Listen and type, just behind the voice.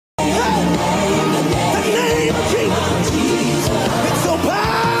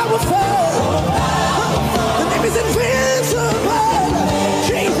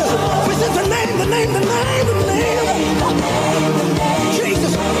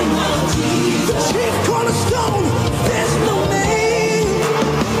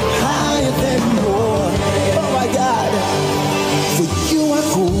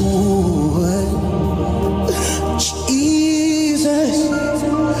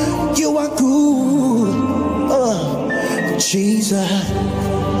Jesus.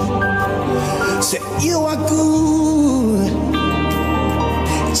 Say you are good.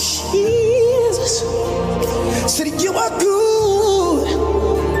 Jesus. Say you are good.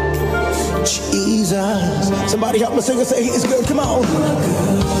 Jesus. Somebody help me sing and say he's good. Come on.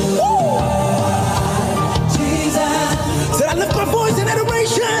 Jesus. Said I lift my voice in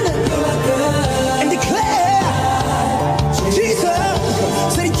adoration and declare,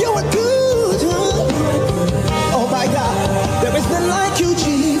 Jesus. Said you are good. Oh my God. There is none like you,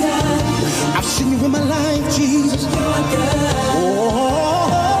 Jesus. I've seen you in my life, Jesus. Oh,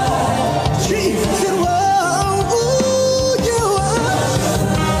 Jesus. Oh, you are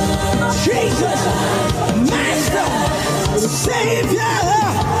Jesus, Master, Savior,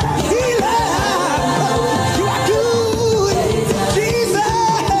 Healer. You are good, Jesus.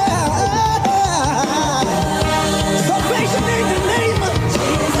 Salvation in your name.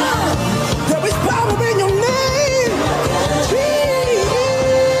 There is power in your name.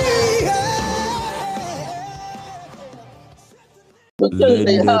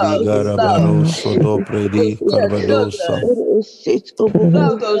 Lenderi Garabaroso Dopredi Carbadosa Lenderi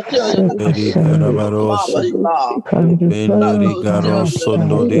Garabarosa Lenderi Garoso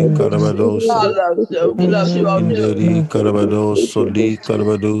Dodi Carbadosa Lenderi Carbadoso Di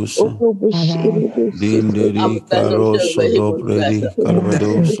Carbadosa Lenderi Garoso Dopredi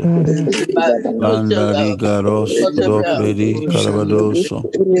Carbadosa Landari Garoso Dopredi Carbadosa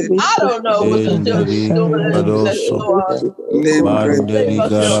Lenderi Garoso Manderi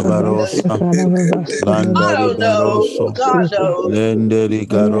Garabarosa, Landari Garoso, Lenderi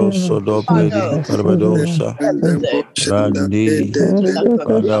Garoso Dopredi Carbadosa, Randi.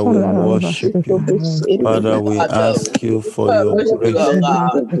 Father, we worship you. Father, we ask you for your grace.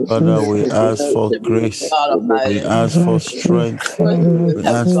 Father, we ask for grace. We ask for strength. We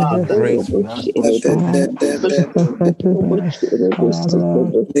ask for grace. We ask for strength.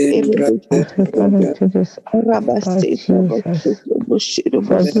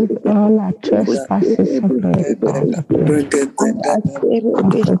 All our trespasses of my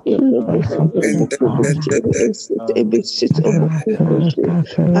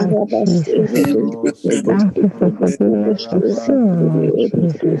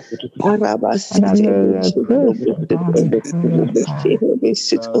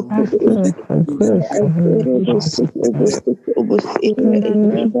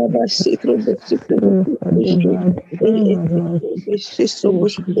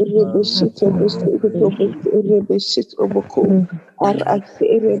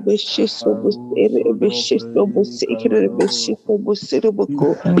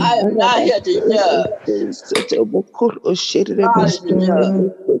not here to judge.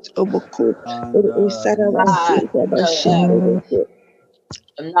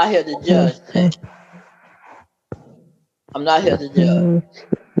 I'm not here to judge. I'm not here to judge.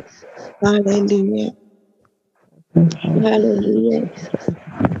 Hallelujah. Hallelujah.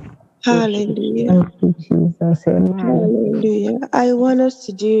 Hallelujah. Hallelujah. I want us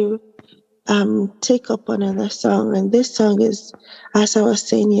to take up another song, and this song is, as I was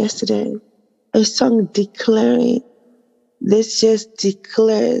saying yesterday, a song declaring. This just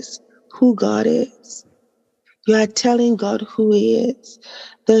declares who God is. You are telling God who He is.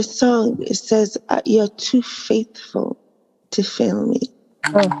 The song, it says, "You're too faithful to fail me."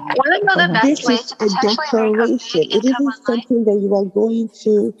 This is a declaration. It isn't something that you are going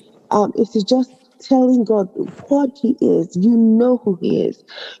to. It is just telling God what He is. You know who He is.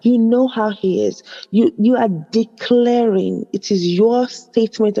 You know how He is. You are declaring. It is your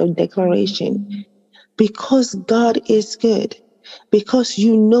statement of declaration. Because God is good. Because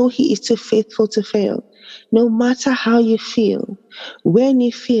you know He is too faithful to fail. No matter how you feel, when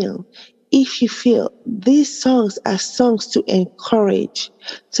you feel, if you feel, these songs are songs to encourage,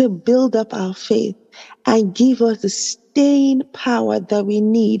 to build up our faith, and give us the staying power that we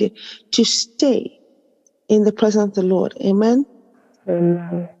need to stay in the presence of the Lord. Amen?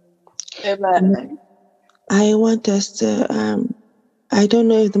 Amen. Amen. I want us to, I don't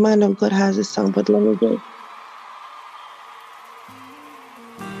know if the man of God has a song, but let me go.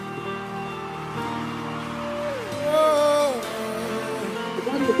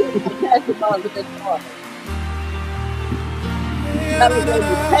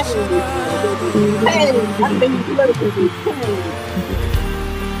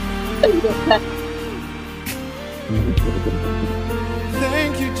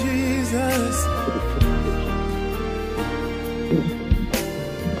 Thank you, Jesus.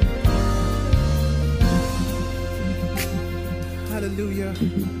 Hallelujah.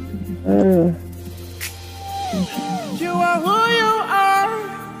 You are who you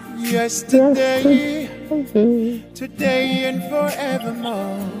are yesterday. today and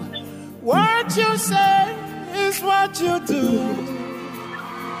forevermore. What you say is what you do.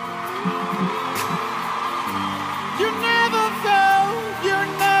 You never fail, you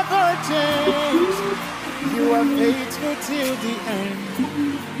never change. You are faithful till the end.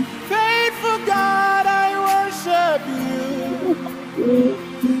 Faithful God, I worship you.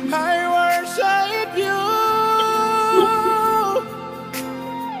 I worship you.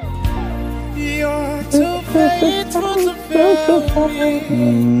 You're too faithful to fail me.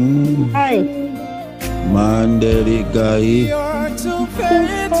 Manderi gai. You're too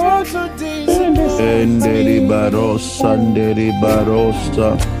faithful to disappoint me. Enderi barosa, nderi barosa.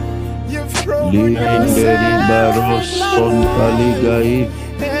 You've proven Linderi yourself barosa, paligai.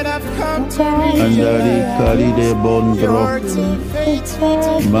 and I've come to Andari kari de bondro. you're too faithful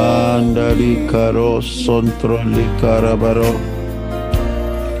to Mandari karo sontroli karabaro.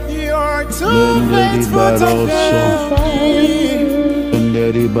 You're too Lenderi faithful to baroso.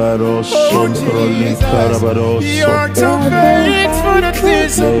 Lenderi baroso sontroli karabaroso. You're too faithful to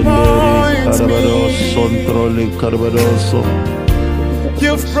disappoint me. Sontroli karabaroso.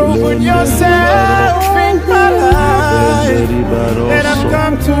 You've proven yourself in my life, and I've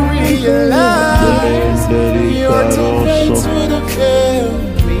come to realize you're too faithful to fail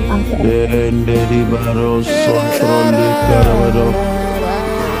me. Lenderi baroso sontroli karabaroso.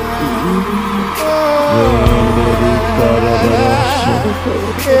 Lenderi karabaroso.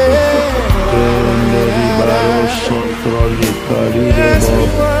 Lenderi baroso sontroli Yes, we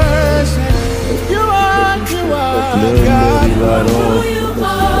karidebo. worship you are Lenderi God. baroso.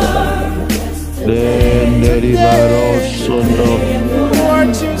 Lenderi baroso no.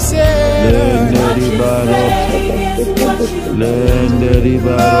 What you said, Lenderi baroso. Lenderi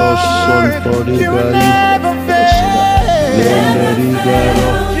baroso sontroli you karidebo. never fail. Lenderi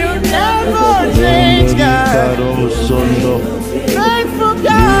baroso. You never change, God. Faithful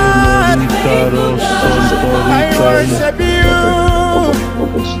God, I worship you.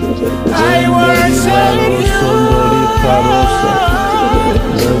 I worship you.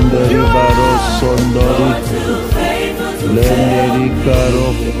 You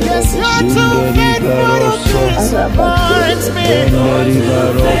yes, you're too faithful to disappoint me.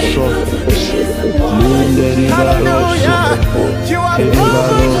 Hallelujah, you are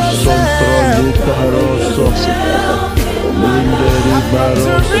proven yourself. I've come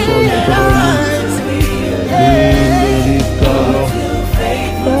to realize,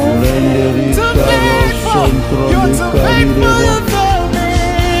 too faithful, you're too faithful to fail me,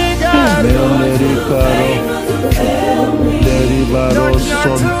 God. Lord,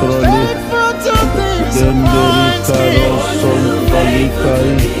 you're too faithful to disappoint me.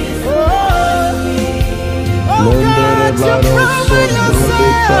 Oh God, you proven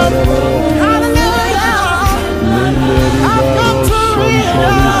yourself. Hallelujah. I've come to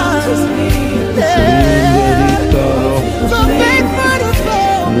realize, so faithful to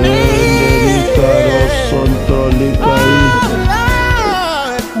fail me. Oh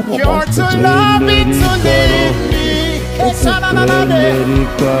Lord, you're too loving to leave me.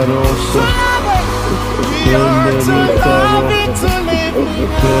 You're too loving to leave me.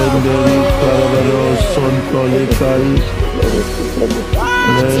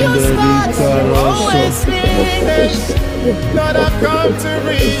 What you start, you always finish. Lord, I've come to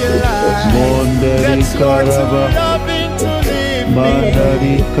realize that you're too loving to leave me.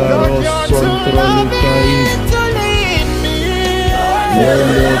 Lord, you're too loving to leave me.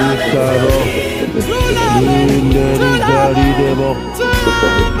 Too loving, too loving, too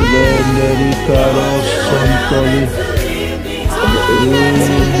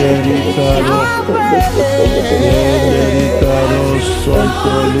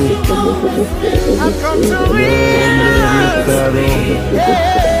I've come to realize,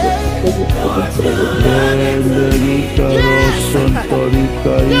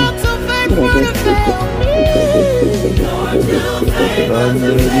 you're too faithful to fail me.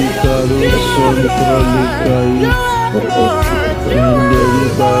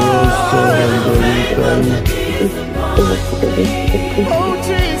 Oh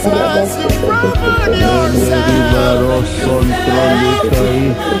Jesus, you've proven yourself.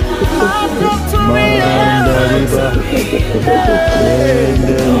 I've come to realize,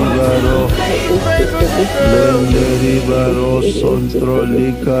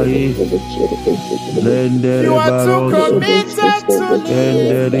 you are too committed to leave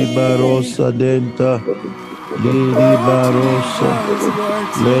me. Lenderi baroso,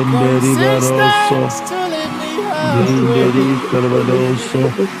 Linderi Calvadoso,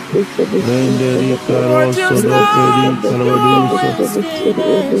 Lenderi Lord, Caroso just do not Predi Calvadoso,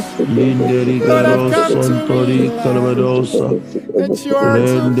 coincidence. Linderi Lord, I've come Caroso to Tori realize Calvadosa, that you are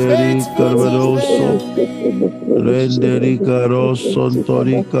too Lenderi faithful to Calvadoso, fail me. Renderi Caroso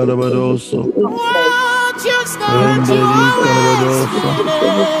Tori Calvadoso, Oh, just not Renderi Calvadosa,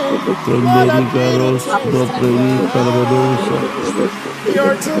 coincidence. Lord, Renderi I've been a Caros do test of Predi Calvadosa,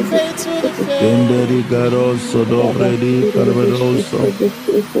 you're too faithful to fail Renderi Caroso do Predi Calvadosa,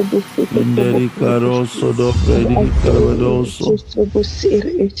 Linderi Caroso do Predi Calvadoso,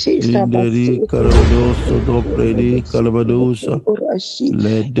 Linderi Calvadoso do Predi Calvadosa,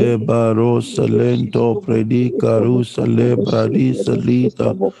 Le de Barosa Lento Predi Carusa Le Bradisa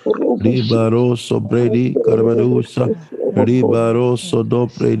Lita, Ribaroso Predi Calvadosa, Ribaroso do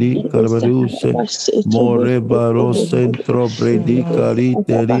Predi Calvadosa, More Baro Centro Predi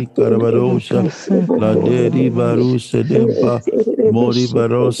Cariteri Calvadosa, La de Ribaruse Dempa, Mori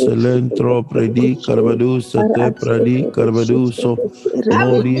Barose Lentro Predi Calvadosa Te Predi Calvadoso, I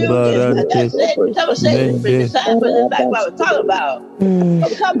Mori rebuke this. Barante, Someone said, Mende, put this back what I was talking about. I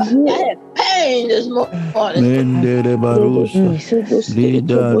was talking about, I had pain this morning. Mendere Barusa,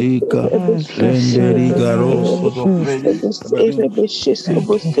 Lida Rika, Lenderi Garoso do Predi Calvadosa.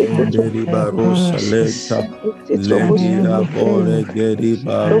 Lenderi Barosa Lenta, Ledi Abore Geri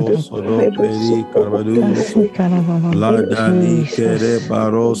Baroso do Predi Calvadoso, Ladali Kere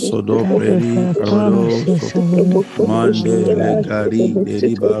Baroso do Predi Calvadoso, Mande Legari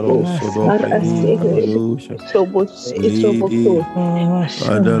Deri Baroso do Predi Calvadoso, Lidi,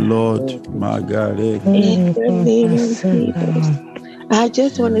 Father Lord, Magare. In the name of Jesus. I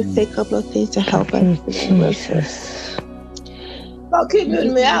just want to say a couple of things to help us in our worship. Oh, keep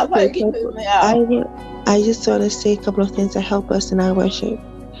muting me out. Why you keep muting me out? I just want to say a couple of things to help us in our worship.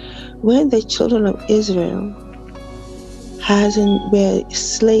 When the children of Israel were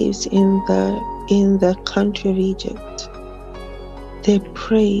slaves in the country of Egypt, they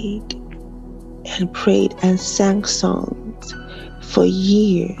prayed and sang songs for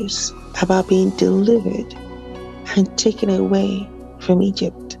years about being delivered and taken away from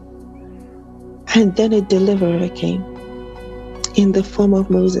Egypt. And then a deliverer came in the form of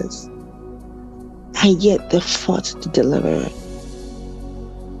Moses. And yet they fought the deliverer.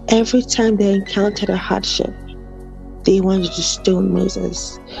 Every time they encountered a hardship, they wanted to stone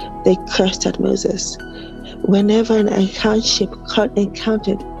Moses. They cursed at Moses. Whenever an hardship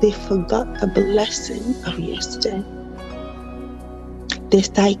encountered, they forgot the blessing of yesterday. They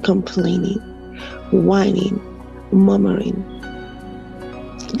started complaining, whining, murmuring.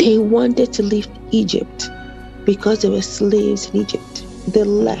 They wanted to leave Egypt because they were slaves in Egypt. They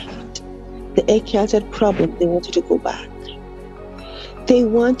left. They encountered problems. They wanted to go back. They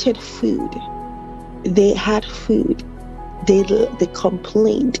wanted food. They had food. They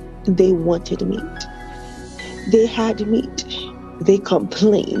complained. They wanted meat. They had meat. They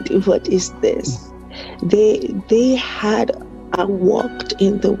complained. What is this? They had walked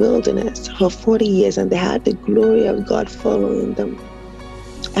in the wilderness for 40 years and they had the glory of God following them.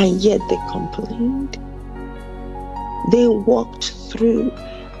 And yet they complained. They walked through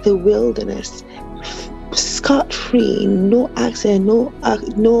the wilderness scot-free, no accident, no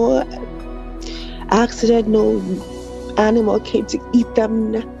animal came to eat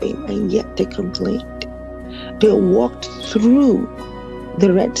them, nothing, and yet they complained. They walked through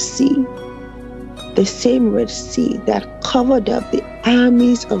the Red Sea, the same Red Sea that covered up the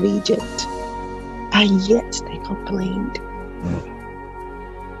armies of Egypt, and yet they complained.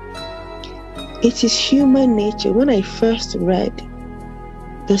 It is human nature. When I first read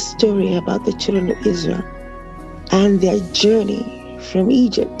the story about the children of Israel and their journey from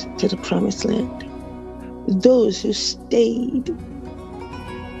Egypt to the Promised Land, those who stayed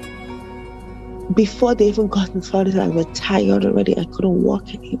before they even got in far, I was tired already, I couldn't walk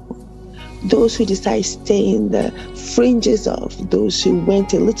anymore. Those who decided to stay in the fringes of, those who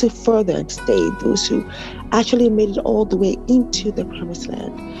went a little further and stayed, those who actually made it all the way into the Promised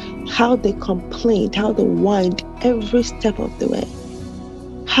Land, how they complained, how they whined every step of the way,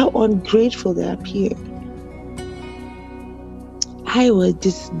 how ungrateful they appeared. I was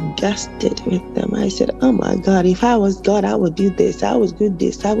disgusted with them. I said, oh my God, if I was God, I would do this. I was good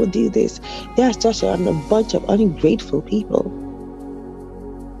this, I would do this. They are such a bunch of ungrateful people.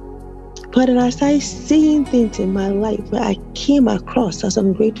 But then I started seeing things in my life where I came across as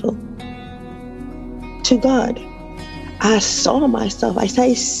ungrateful to God. I saw myself, I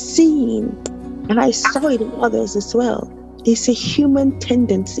started seeing, and I saw it in others as well. It's a human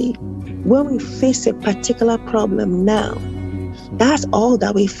tendency. When we face a particular problem now, that's all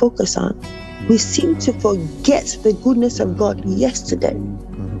that we focus on. We seem to forget the goodness of God yesterday.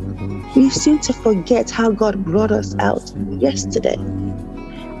 We seem to forget how God brought us out yesterday.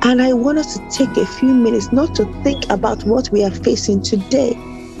 And I want us to take a few minutes not to think about what we are facing today,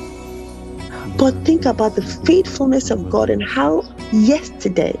 but think about the faithfulness of God and how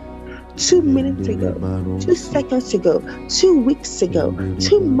yesterday, 2 minutes ago, 2 seconds ago, 2 weeks ago,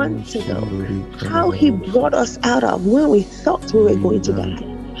 2 months ago, how He brought us out of when we thought we were going to die.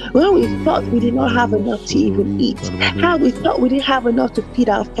 When we thought we did not have enough to even eat, how we thought we didn't have enough to feed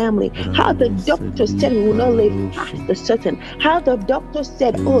our family, how the doctor said we will not live past the certain, how the doctor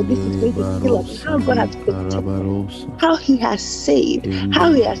said, oh, this is going to kill us, how God has protected, how He has saved,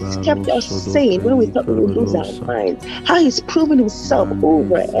 how He has kept us sane when we thought we would lose our minds, how He's proven Himself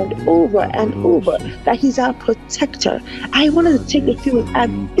over and over and over that He's our protector. I wanted to take a few minutes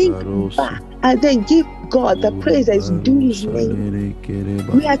and think back and then give God the praise that is due His name.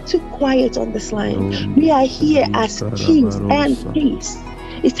 We are too quiet on this line. We are here as kings and priests.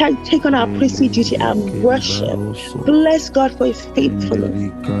 It's time to take on our priestly duty and worship. Bless God for His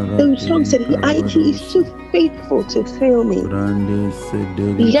faithfulness. The song said, He is too faithful to fail me.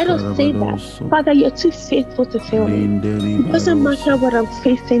 Let us say that, Father, you're too faithful to fail me. It doesn't matter what I'm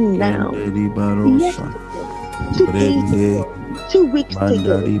facing now. Yesterday, 2 days ago, 2 weeks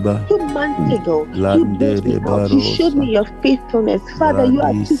ago, 2 months ago, you brought me out. You showed me your faithfulness. Father, you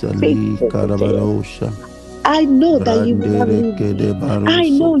are too faithful to fail. I know that you will not leave me. I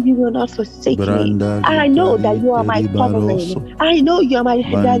know you will not forsake me. I know that you are my covering. I know you are my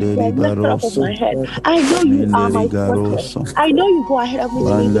head, the lifter up of my head. I know you are my fortress. I know you go ahead of me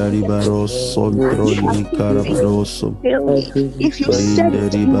to make if you said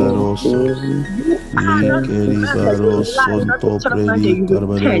it, you will do it. You are not the man that you lie, not the son of man that you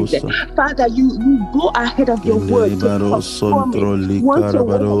repent. Father, you go ahead of your word to perform it. Once your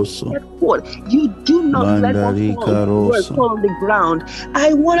word has set forth, you do not let that word fall on the ground.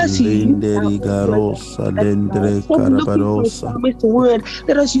 I want us to use our own words. Stop looking for a psalmist's word.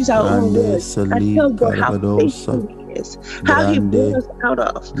 Let us use our own words and tell God how faithful He is, how He brought us out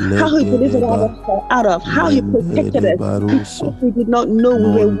of, how He delivered us out of, how He protected us because we did not know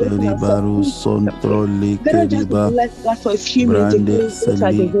we were working ourselves. Let us just bless God for a few minutes.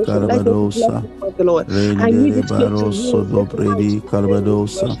 Let us bless the Lord. I need this to worship.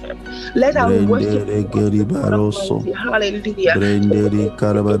 Let our worship be Almighty. Hallelujah.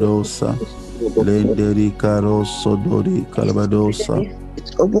 Lenderi caroso dori calabadosa.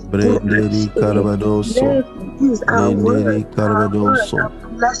 Brenderi carabadoso. Lenderi carabadoso.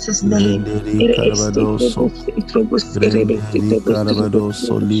 Bless His name. Lenderi carabadoso. Brenderi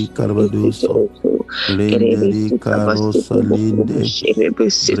carabadoso li carabadoso. Lenderi carosa linde.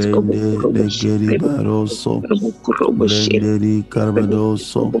 Brende legeri baroso. Lenderi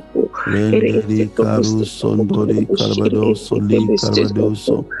carabadoso. Lenderi caruso dori carabadoso li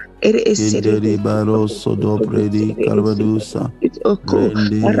carabadoso. Lenderi baroso dobredi carabadosa.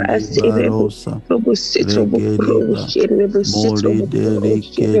 Brenderi barosa. Regeriba. Moli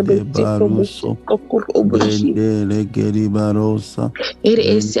delicede baruso. Brende legeri barosa.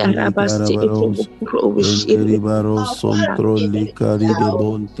 Lenderi carabaroso. Lenderi baroso trolli caride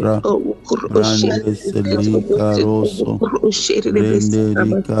bontra. Brande seli caroso.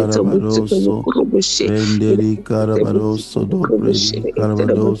 Brenderi carabaroso. Brenderi carabaroso dobredi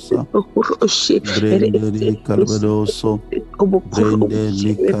carabadosa. Brenderi carabadoso.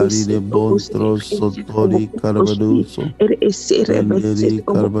 Brenderi caride bontroso tori carabadoso. Brenderi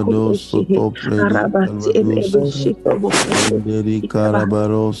carabadoso topredi carabadoso. Brenderi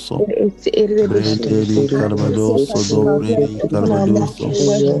carabaroso. Brenderi carabadoso dobredi carabadoso.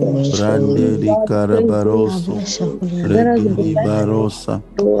 Branderi carabaroso. Regeri barosa.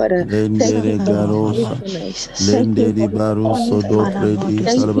 Lendere garosa. Lenderi baroso dobredi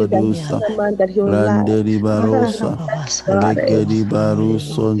carabadosa. Branderi barosa. Regeri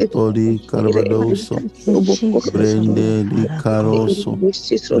baroso tori carabadoso. Brenderi caroso.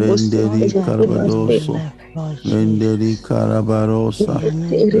 Brenderi carabadoso. Lenderi carabarosa.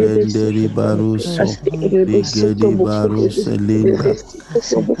 Lenderi baruso. Rigedi baruse linda.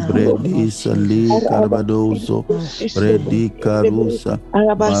 Bredi sali carabadoso. Bredi carusa.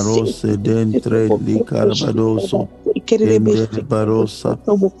 Marose dentre li carabadoso. Kendere barosa,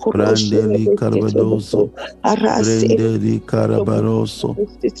 brandeli carabadoso, brendeli carabaroso,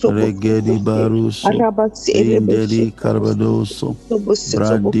 regedi baruso, lindeli carabadoso,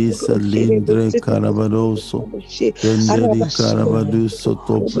 bradisa lindre carabadoso, kendeli carabaduso,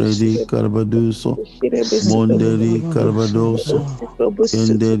 topredi carabaduso, mondeli carabadoso,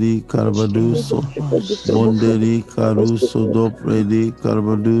 kendeli carabaduso, mondeli caruso, dopredi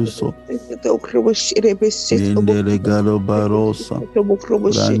carabaduso, Yendere garo barosa,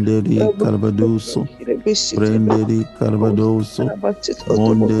 branderi carbaduso, prenderi carbadoso,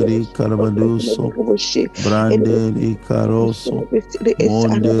 monderi carbaduso, branderi caroso,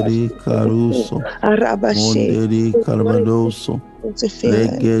 monderi caruso, monderi carbadoso,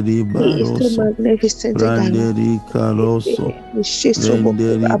 legeri baroso, branderi caroso,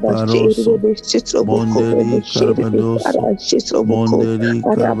 prenderi paroso, monderi carbadoso, monderi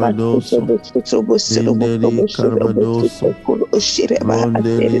carbadoso, Linderi Carbadoso,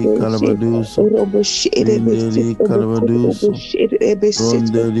 Rondeli Carbaduso, Linderi Carbaduso,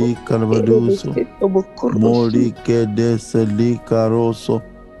 Rondeli Carbaduso, Moli Kede Seli Caroso,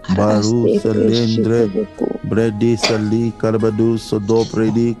 Baru Selendre, Bredi Sali Carbaduso,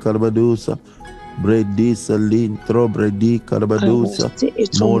 Dopredi Carbadusa, Bredi Salintro, Bredi Carbadusa,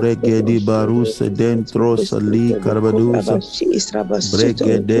 Moregedi Baruse dentro Sali Carbadusa,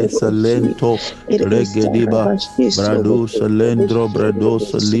 Bregede Salento, Regediba, Bradu Salendro, Brado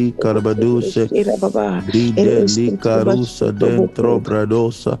Sali Carbaduse, Bride Li Carusa dentro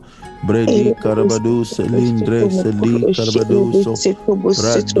Bradosa, Bredi Carbaduse, Lindre Sali Carbaduso,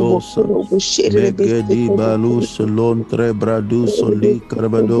 Bradosa, Megedi Balus, Lontre Braduso Li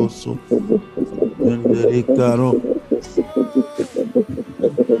Carbadoso, Endericaro.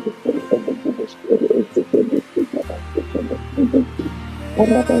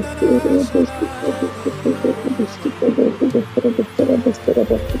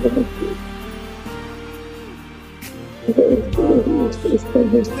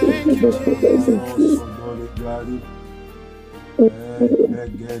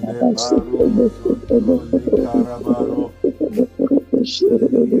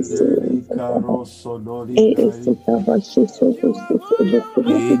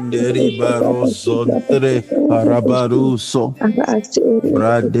 Inderi baroso tre carabaruso,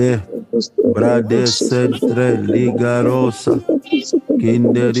 brade centre ligarosa,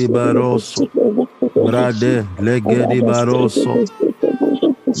 kinderi baroso, brade legedi baroso,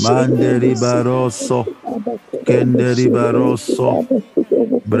 manderi baroso, kenderi baroso,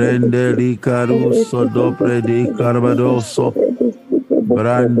 brenderi caruso dopre di carbadoso,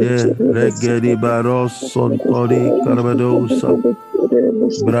 brande legedi baroso tori carbadosa,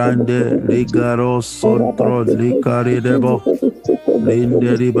 brande ligaroso tro licaridebo,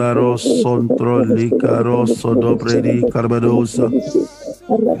 linderi baroso tro licaroso dopre di carbadosa,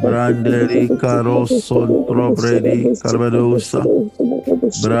 branderi caroso tro di carbadosa,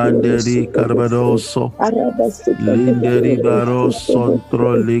 branderi carbadoso, linderi baroso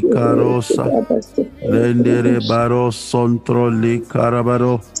tro licarosa, lendere baroso tro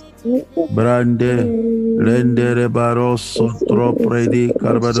licarabaro, brande lendere baroso tro di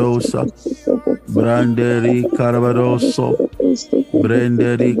carbadosa, branderi carbadoso,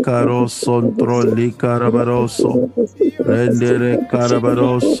 branderi caroso tro licarabaroso, rendere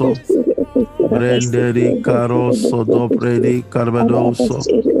carabaroso, branderi caroso dopredi carbadoso,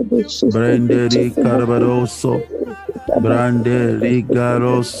 branderi carbadoso, branderi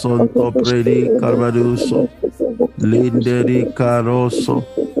garoso dopredi carbadoso, linderi caroso,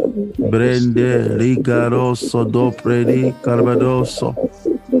 brande ligaroso dopredi carbadoso,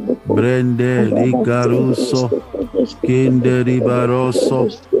 brande ligaruso, kinderi baroso,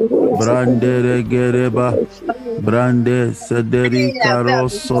 brande gereba, brande sederi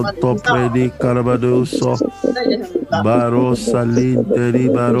caroso topredi carbadoso, barosa linderi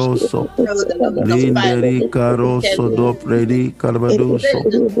baroso, linderi caroso dopredi carbadoso,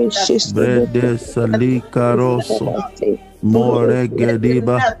 brede sali caroso, more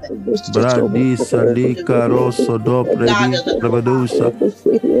gediba, bradi sali caroso dopredi carbadosa,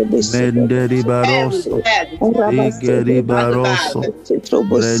 menderi baroso, igeri baroso,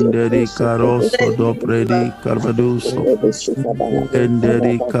 brenderi caroso dopredi carbadoso,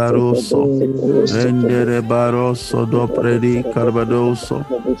 enderi caroso, rendere baroso dopredi carbadoso,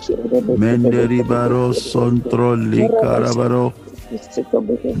 menderi baroso trolli carabaro,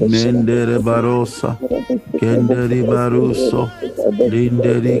 Mendere barosa, kenderi baruso,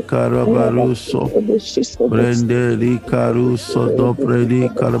 linderi carabaruso, brenderi caruso, dopredi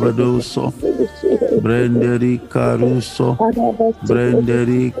carabadoso, brenderi caruso,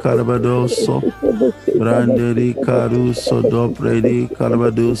 brenderi carabadoso, branderi caruso, dopredi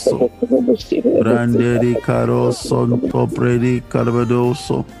carabadoso, branderi caroso, dopredi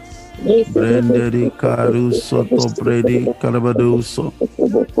carabadoso, branderi caruso, dopredi carabadoso,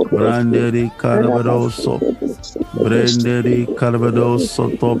 branderi carabadoso, branderi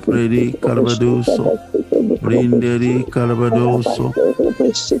carabadoso, dopredi carabadoso, brinderi carabadoso,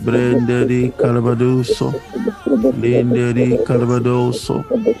 branderi carabadoso, linderi carabadoso,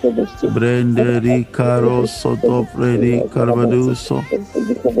 branderi caroso, dopredi carabadoso,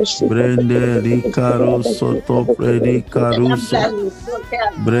 branderi caroso, dopredi caruso,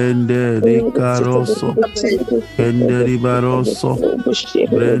 branderi caroso, kenderi baroso,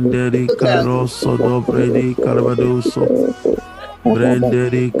 branderi caroso, dopredi carabadoso,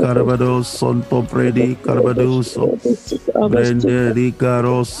 branderi carabadoso, dopredi carabadoso, branderi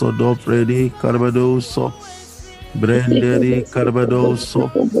caroso, dopredi carabadoso, branderi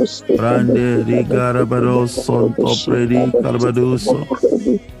carabadoso, branderi carabadoso, dopredi carabadoso,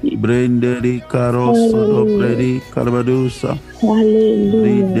 branderi caroso, dopredi carabadoso,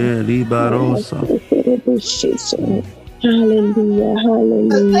 branderi barosa. Hallelujah,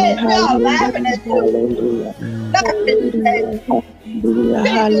 hallelujah, Y'all laughing at you. hallelujah, hallelujah, That's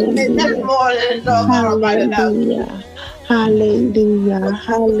hallelujah, more than a normal right now. hallelujah, hallelujah,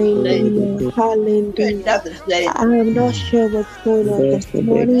 Ain't hallelujah. nothing to say. I'm not sure what's going on this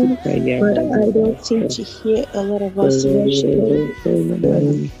morning, but I don't seem to hear a lot of us worshiping.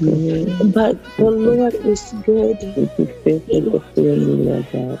 But the Lord is good.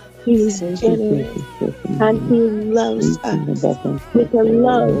 He is generous, and He loves us with a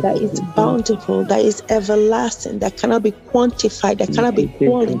love that is bountiful, that is everlasting, that cannot be quantified, that cannot be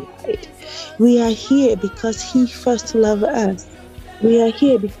qualified. We are here because He first loved us. We are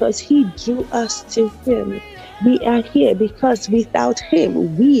here because He drew us to Him. We are here because without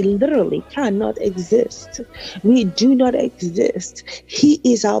Him, we literally cannot exist. We do not exist. He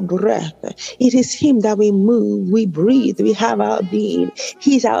is our breath. It is Him that we move, we breathe, we have our being.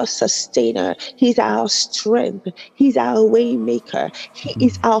 He's our sustainer. He's our strength. He's our way maker. He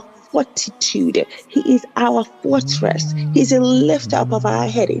is our fortitude. He is our fortress. He's a lift up of our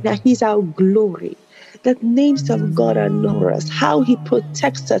head. Now He's our glory. The names of God are numerous. How He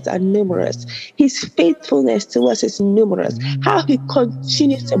protects us are numerous. His faithfulness to us is numerous. How He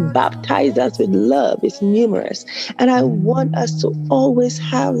continues to baptize us with love is numerous. And I want us to always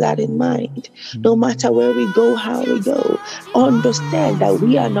have that in mind. No matter where we go, how we go, understand that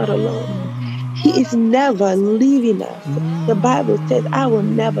we are not alone. He is never leaving us. The Bible says, I will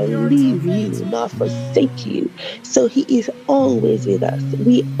never leave you, nor forsake you. So He is always with us.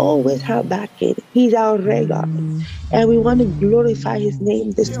 We always have backing. He's our regard. And we want to glorify His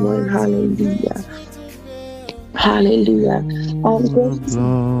name this morning. Hallelujah. Hallelujah.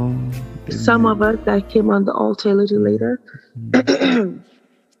 Some of us that came on the altar a little later,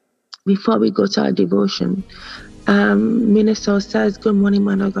 before we go to our devotion, Minister says, good morning,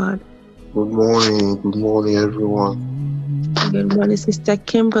 man of God. Good morning everyone. Good morning, Sister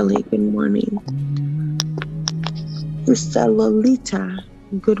Kimberly. Good morning. Sister Lolita,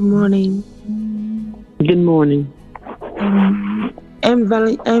 good morning. Good morning.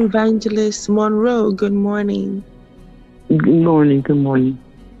 Evangelist Monroe, good morning. Good morning. Good morning.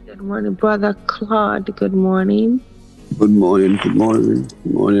 Good morning, Brother Claude. Good morning. Good morning. Good morning.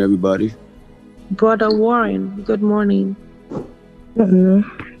 Good morning, everybody. Brother Warren, good morning.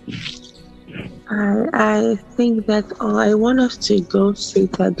 I think that's all. I want us to go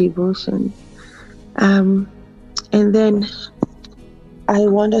straight to our devotion. And then I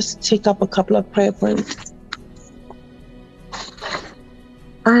want us to take up a couple of prayer points.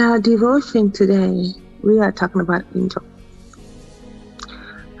 Our devotion today, we are talking about angels.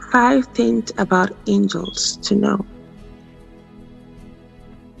 5 things about angels to know.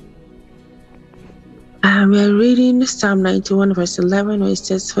 We're reading Psalm 91 verse 11, where it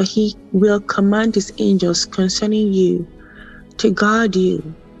says, for He will command His angels concerning you to guard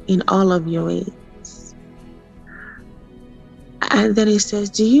you in all of your ways. And then it says,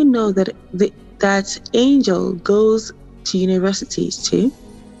 do you know that that angel goes to universities too?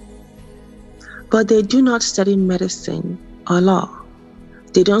 But they do not study medicine or law.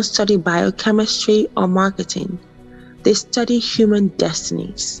 They don't study biochemistry or marketing. They study human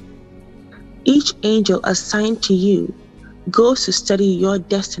destinies. Each angel assigned to you goes to study your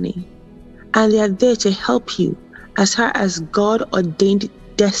destiny, and they are there to help you as far as God ordained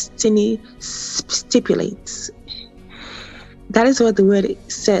destiny stipulates. That is what the word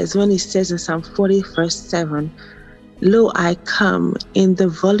says when it says in Psalm 40, verse 7, "Lo, I come, in the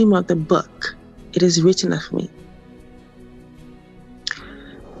volume of the book, it is written of me."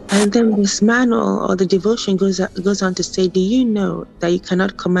 And then this manual or the devotion goes on to say, do you know that you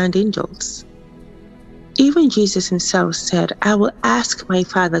cannot command angels? Even Jesus himself said, "I will ask my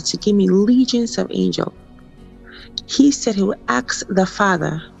Father to give me legions of angels." He said he will ask the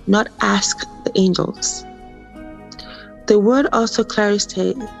Father, not ask the angels. The word also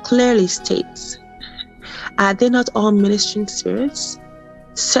clearly states, "Are they not all ministering spirits,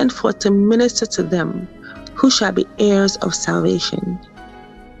 sent forth to minister to them who shall be heirs of salvation?"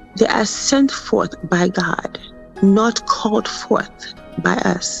 They are sent forth by God, not called forth by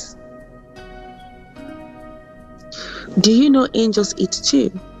us. Do you know angels eat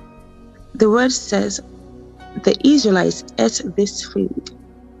too? The word says the Israelites ate this food.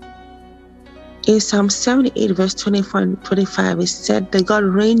 In Psalm 78, verse 24 and 25, it said that God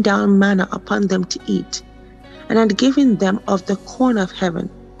rained down manna upon them to eat, and had given them of the corn of heaven.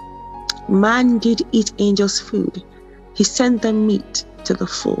 Man did eat angels' food. He sent them meat to the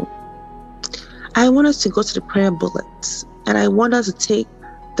full. I want us to go to the prayer bullets, and I want us to take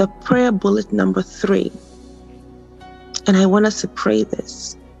the prayer bullet number 3, and I want us to pray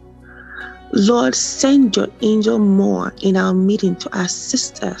this. Lord, send your angel more in our meeting to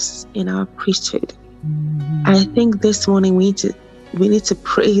assist us in our priesthood. I think this morning we need to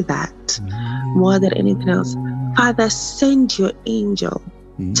pray that more than anything else. Father, send your angel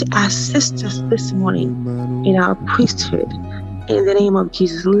to assist us this morning in our priesthood. In the name of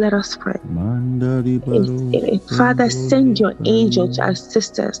Jesus, let us pray. Father, send your angel to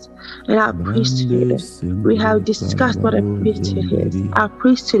assist us in our priesthood. We have discussed what a priesthood is. Our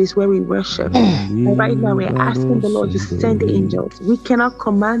priesthood is where we worship. And right now we're asking the Lord to send angels. We cannot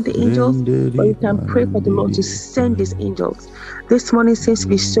command the angels, but we can pray for the Lord to send his angels. This morning seems to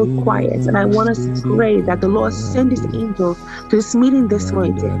be so quiet, and I want us to pray that the Lord send his angels to this meeting this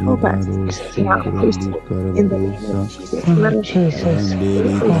morning to help us in our priesthood. In the name of Jesus, let us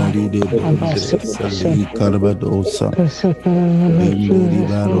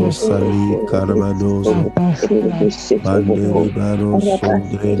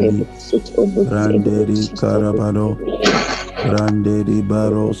Branderi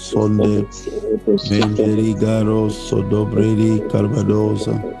baro sonde, menderi garo sodobredi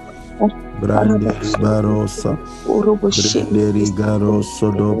carbadosa, branderi barosa, branderi garo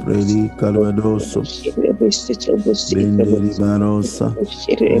sodobredi carbadoso, branderi barosa,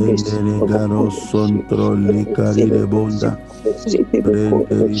 branderi garo sontroli caride bonda,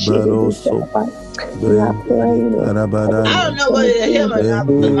 branderi baroso, branderi carabada,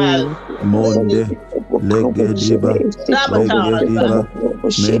 monde. Legediba,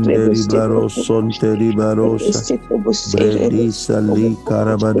 Menderi Baro, Sonteri Barosa, Bredi Sali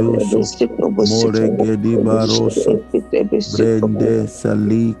Carabaduso, Moregedi Barosa, Brende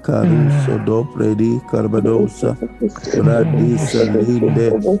Sali Caruso do Predi Carbadosa, Bradi Salinde,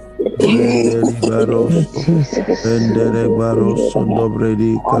 Brenderi Baroso, Brendere Baroso do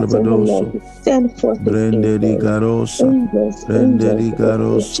Predi Carbadoso, Brenderi Garosa, Brenderi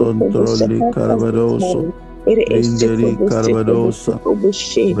Garoso, Trolli Carbadoso, Brenderi Carbadosa,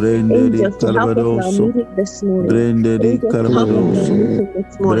 Brenderi Carbadoso, Brenderi Carbadoso,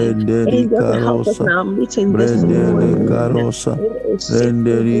 Brenderi Carosa, Brenderi Carosa,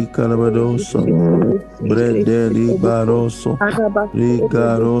 Brenderi Carbadoso, Brenderi Baroso,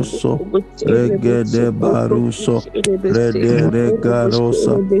 Rigaroso, Regede Baruso, Redere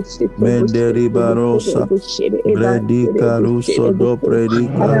Garosa, Menderi Barosa, Bredi Caruso do Predi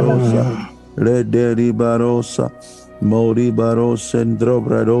Carosa, Rederi Barosa, Mori Barosa, Endro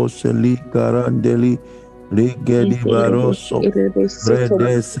Bradosa, Li Carandeli, Rigedi Baroso,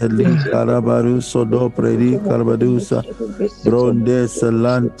 Bredes Li Carabaruso do Predi Carbadusa, Brondes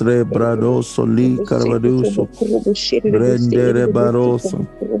Lantre Bradoso Li Carbaduso, Brendere Barosa,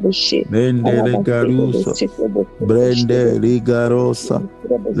 Mendere Caruso, Brende Rigarosa,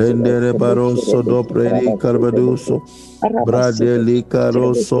 Lendere Baroso do Predi Carbaduso, Brade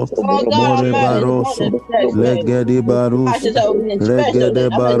Licaroso, More Baroso, Legedi Baruso, Regede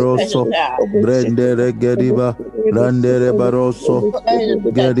Baroso, Brende Regediba, Randere Baroso,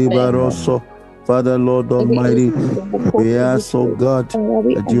 Gedi Baroso. Father, Lord Almighty, we ask, oh God,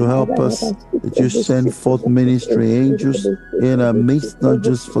 that you help us, that you send forth ministry angels in our midst, not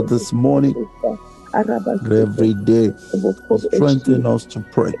just for this morning, but every day. Strengthen us to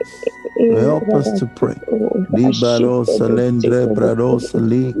pray. Help us to pray. Libaro salendre brados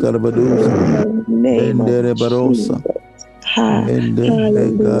li carbados. Endere barosa.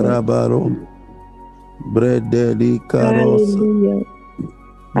 Endere garabaro. Brede li carosa. Hallelujah.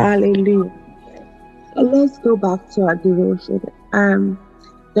 Hallelujah. Let's go back to our devotion.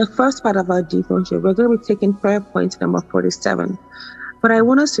 The first part of our devotion, we're going to be taking prayer point number 47. But I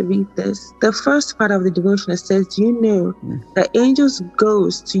want us to read this. The first part of the devotion says, you know that angels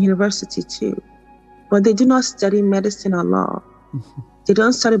goes to university too, but they do not study medicine or law. They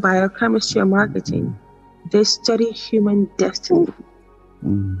don't study biochemistry or marketing. They study human destiny.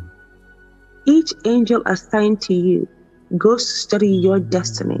 Each angel assigned to you goes to study your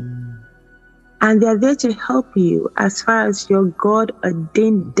destiny. And they are there to help you as far as your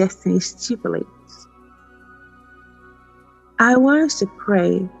God-ordained destiny stipulates. I want us to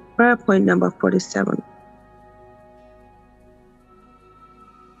pray prayer point number 47.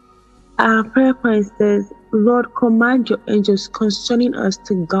 Our prayer point says, Lord, command your angels concerning us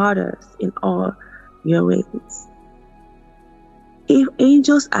to guard us in all your ways. If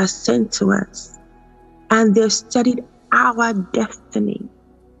angels are sent to us and they've studied our destiny,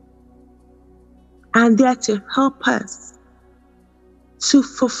 and they are to help us to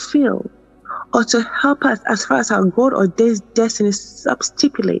fulfill or to help us as far as our God or destiny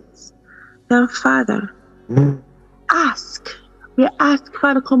stipulates, then Father, we ask,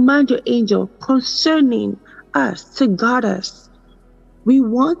 Father, command your angel concerning us to guard us. We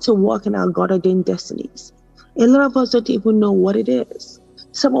want to walk in our God-ordained destinies. A lot of us don't even know what it is.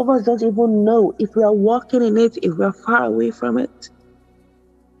 Some of us don't even know if we are walking in it, if we are far away from it.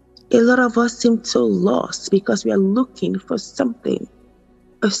 A lot of us seem so lost because we are looking for something,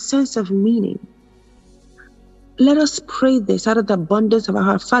 a sense of meaning. Let us pray this out of the abundance of our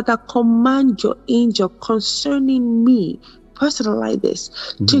heart. Father, command your angel concerning me, personalize this,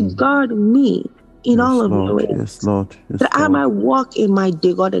 to guard me in all of your ways. Yes, Lord. Yes, that I might walk in my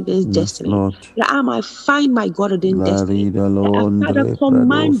God-ordained destiny. Lord. That I might find my God-ordained destiny. Father,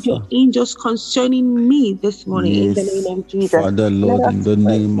 command your angels concerning me this morning in the name of Jesus. Father, Lord, in the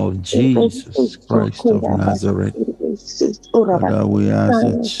name of Jesus Christ of Nazareth. Father, we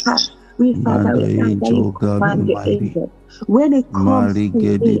ask that command the angel, God Almighty. When it comes to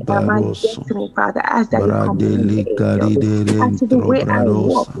me and my destiny, Father, I ask that you command the angel. As to the way I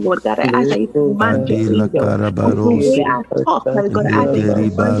walk, Lord God, I ask that you command the angel. As to the way I talk, my God, I ask that you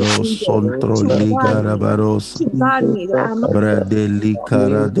command the angel to guard me, that I'm not Bradeli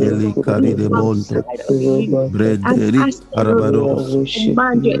Caradeli Caridebonto Brederi Carabaros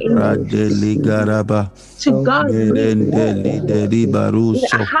command your angel Bradeli Garaba to guard me. Merendeli Deri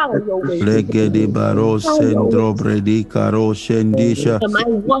Baruso Legedi Baros Sendro Bredi Caro Shendisha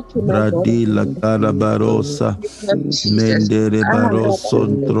Bradila Carabarosa Mendere Baroson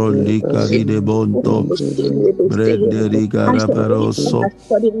Trolli Caridebonto Brederi Carabaroso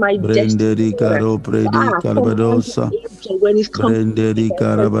Brenderi Caro Predi Carabarosa Brenderi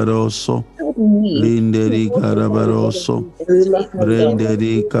Carabaroso Linderi Carabaroso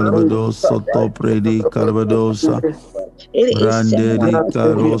Brenderi Carabaroso Topredi Carabarosa Branderi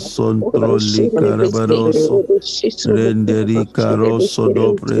Caroson Trolli Carabaroso Renderi Caroso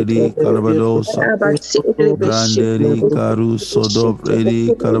Dopredi Carabarosa Branderi Caruso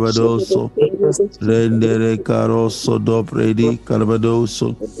Dopredi Carabaroso Rendere Caroso Dopredi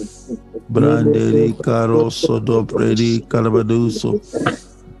Carabaroso Branderi Caroso Dopredi Carabaroso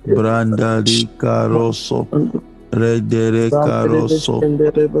Brandari Caroso Redere Caroso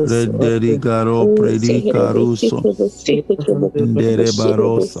Rederi Garo Predi Caruso Ndere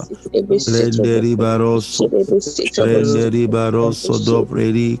Barosa Renderi Baroso Renderi Baroso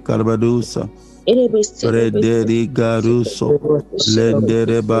Dopredi Carabarosa Rederi Garuso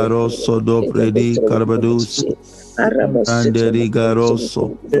Lendere Baroso Dopredi Carabarosa Anderi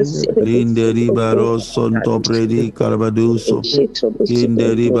Garoso Linderi Baroso Dopredi Carabaroso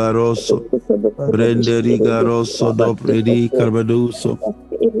Inderi Baroso Brenderi Garoso Dopredi Carabaroso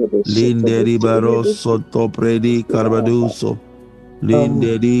Linderi Baroso Dopredi Carabaroso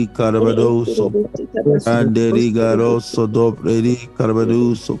Linderi Carabaroso Anderi Garoso Dopredi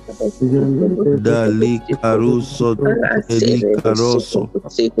Carabaroso Dali Caruso Dopredi Caroso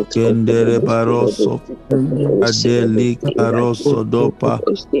Kendere Baroso Adeli Caroso Dopa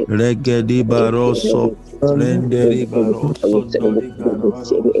Regedi Baroso Renderi Baroso Dori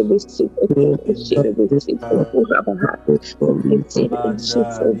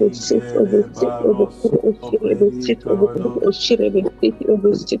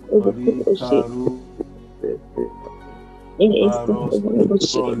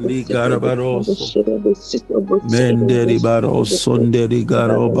Baroso, Ligara Baroso, Menderi Baroso, Nderi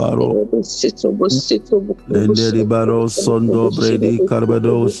Garo Baro, Lenderi Baroso, Dobredi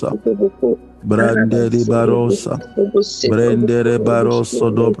Carbadosa, Branderi Barosa, Brendere Baroso,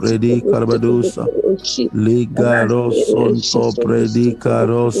 Dobredi Carbadosa, Ligaro Sonto Predi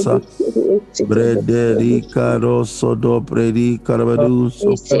Carosa, Brederi Caroso, Dobredi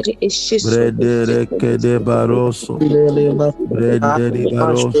Carbadoso, Bredere Kede Baroso, Brenderi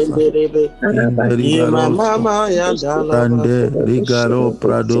Barosa, Inderi Baroso, Rande Ligaro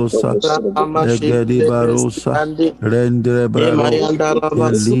Pradosa, Negedi Barosa, Rendre Brado,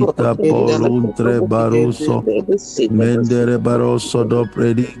 Elita Poluntre Baroso, Mendere Baroso do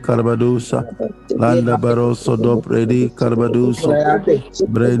Predi Carbadusa, Landa Baroso do Predi Carbaduso,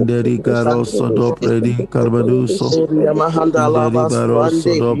 Brenderi Garoso do Predi Carbaduso, Inderi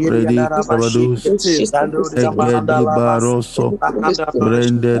Baroso do Predi Carbaduso, Egedi Baroso,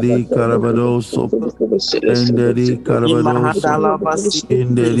 Brenderi Carbadoso, Brenderi Carbadoso,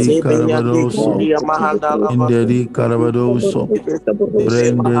 Inderi Carbadoso, Inderi Carbadoso,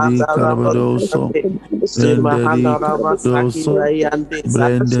 Brenderi Carbadoso, Brenderi Carbadoso,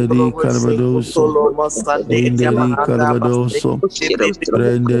 Brenderi Carbadoso, Inderi Carbadoso,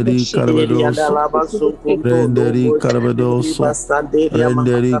 Brenderi Carbadoso, Brenderi Carbadoso,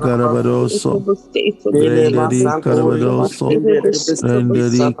 Brenderi Carbadoso, Brenderi Carbadoso,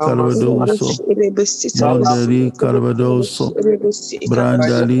 Brenderi Carbadoso, Monderi Carbadoso,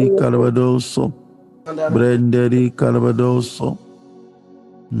 Brandali Carbadoso, Brenderi Carbadoso,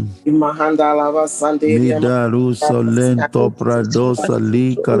 Midaruso lento pradosa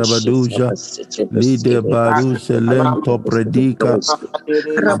li carabaduja, li de baruse lento predica,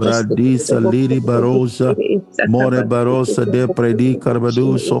 bradisa liri barosa, more barosa de predica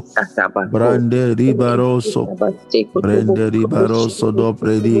carbaduso, brande ribaroso, brende ribaroso do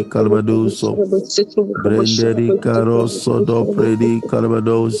predica carbaduso, brende ricaroso do predica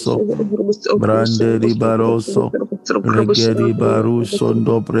carbadoso, brande ribaroso, regedi baruso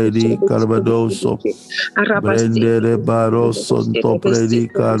do predi carbadoso, brendere baroso do predi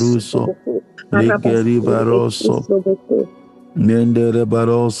caruso, ligeri baroso, mendere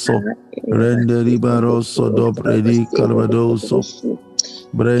baroso, renderi baroso do predi carbadoso,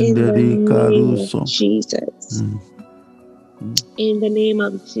 brenderi caruso. Jesus. In the name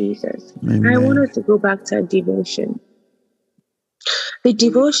of Jesus. Amen. I want us to go back to our devotion. The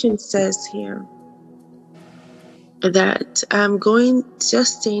devotion says here that I'm going,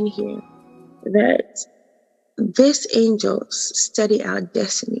 just staying here, that these angels study our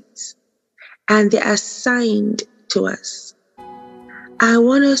destinies and they're assigned to us. I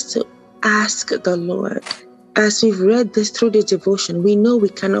want us to ask the Lord, as we've read this through the devotion, we know we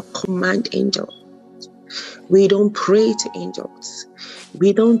cannot command angels. We don't pray to angels.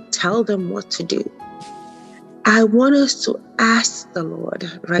 We don't tell them what to do. I want us to ask the Lord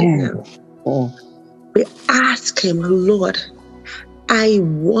right now. We ask him, Lord, I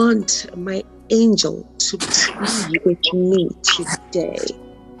want my angel to be with me today.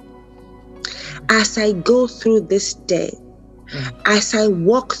 As I go through this day, as I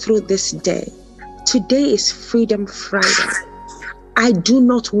walk through this day, today is Freedom Friday. I do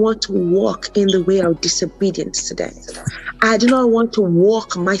not want to walk in the way of disobedience today. I do not want to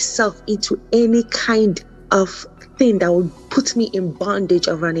walk myself into any kind of thing that will put me in bondage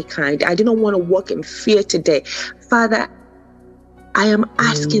of any kind. I do not want to walk in fear today. Father, I am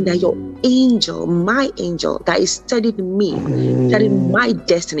asking that your angel, my angel, that is studying me, studying my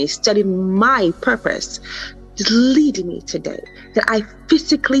destiny, studying my purpose, lead me today. That I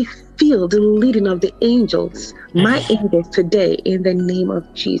physically feel the leading of the angels, my angels today, in the name of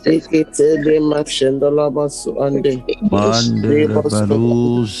Jesus. Mandere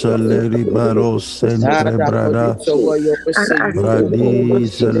barusa leri baros entre brada,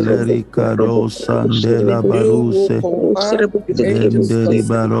 bradisa leri caros andela baruse, menderi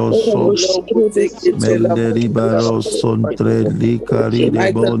baroso, menderi baroso entre licari de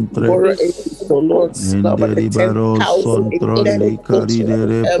bontre, menderi baroso entre licari de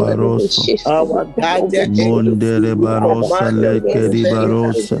reparoso, mondere barosa leceri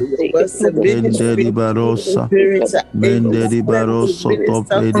barosa, menderi barosa, menderi baroso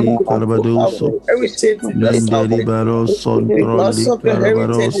topredi carbadoso, menderi baroso trolli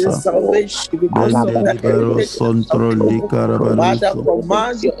carabarosa, menderi baroso trolli carabaroso,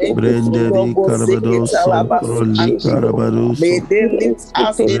 menderi carbadoso trolli carabaroso,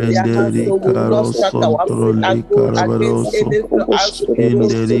 menderi caroso trolli carabaroso,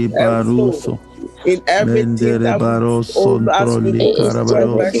 menderi baroso, in everything Mendere that we baro do, oh, as we sontroli do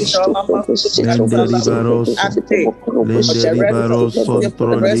whatever carabaroso. Menderi and baroso. day, for the Lenderi rest of baro this year, for the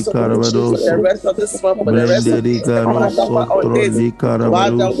sontroli rest of this week, for the carabaroso. rest of this month, for the rest of Brenderi this year, garo whatever our days. sontroli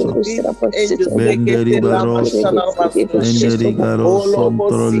Father, we carabaroso. need angels. Menderi baroso. Menderi garo Oh Lord,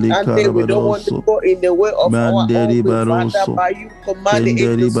 sontroli and day we don't want to carabaroso. go in the way of our own Manderi way. Father, baroso. by you command the Kenderi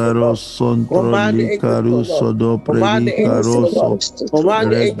angels, oh baro Lord. Command the sontroli angels, oh Lord. caruso do Command predi the angels, oh Lord. caroso.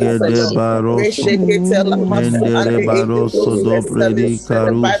 Command the angels, oh Regede Lord. baroso. And Mendere the angels go baroso to do predi excellence. And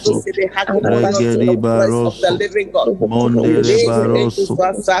the Bible caruso. says they hearken only unto Regedi the voice of the baroso. living God. Mondere Release the angels, baroso.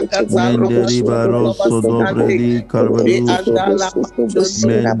 Vasakata, Menderi Ramashono, baroso Rabasi, do and they, predi they carbaduso. and Lamashono,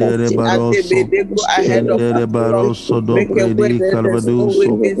 Mendere and may baroso. they go ahead of us, Kendere O Lord. baroso do Make a way predi that there's no way.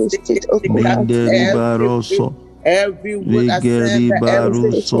 carbaduso. Menderi baroso. Every wood ascend Rigedi every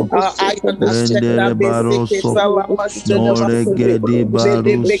baruso. iron ascend Rendere baroso. Moregedi may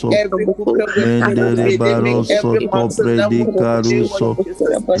they make baruso. every crooked way straight. Mendere May they make baroso every to mountain predi level in the name of caruso. Jesus.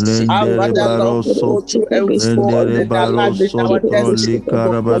 Our Rendere Father, Lord, we baroso. go through and we go Rendere in our life, in baroso our destiny, trolli concerning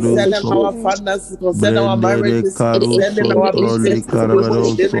carabadoso. our finances, concerning our Brendere marriages, concerning caruso our trolli businesses,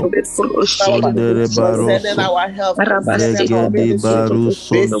 carabadoso. Sondere concerning baroso. our health, concerning our Regedi ministry.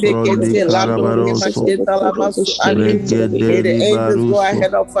 baruso trolli Besekete lando rima carabaroso. sheta lamasu ande. May the Regederi angels go baruso.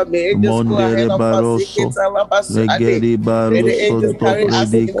 ahead of us. May angels go Mondere ahead of us. baroso. Sekete lamasu ande. Regedi May the baruso angels to carry us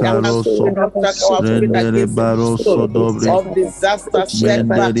predi in their hands. We will caroso. not track our feet Rendere against any baroso stone dobre. of disaster,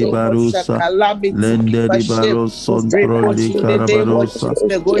 setback, Menderi promotion, barusa. calamity, Lenderi shame, baroso reproach trolli in the name of carabarosa. Jesus.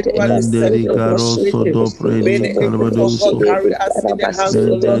 May going through and Menderi setting of caroso frustration. do May predi the angels of God carabadoso. carry us in their hands,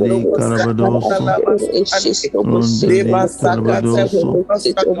 O Lord. No Menderi more carabadoso. Deba Rondeli Sakata, we carabadoso. will not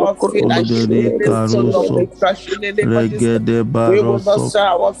strike our feet against Onderi any stone of caruso. destruction in the name of Jesus. Regede We will not baroso.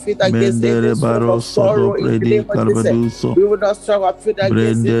 strike our feet against any Mendere stone of baroso do sorrow in the predi name of Jesus. carbaduso. We will not strike our feet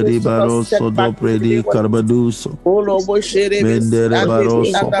against any Brenderi stone of baroso do setback in the predi name of Jesus. carbaduso. Olobo Sherebesi Mendere and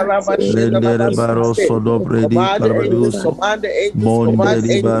Debi and baroso. Araba Rendere Shenamas and De. baroso do predi Command the angels, carbaduso. command the angels, command the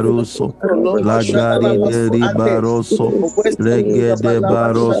Monderi angels to baroso. control. Lomo Lagari Shanalamasu deri and De. baroso. For Western Kingdom Regede and Lama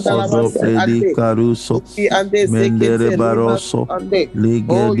baroso do Shanalamasu and predi De. caruso. Ande Mendere sekete limas baroso. ande.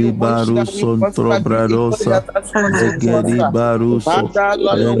 Oh, Ligedi you Mosha, we baruso prosper, give me good trobradosa. health as you continue to Regedi prosper. baruso. Father,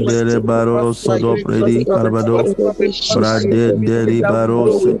 Lord, your word Rendere says we baroso prosper, you do will predi prosper, we carbado. prosper, we prosper in everything Bradenderi that we do.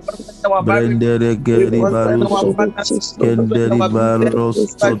 We baroso. prosper in our marriage, Brendere we geri prosper in our baruso. finances, we prosper in Kenderi our business. baroso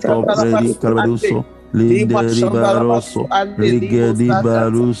to predi Bashantalabasu ande. carbaduso. Lima Linderi shandalabasu baroso. ande. Limo Rigedi sakata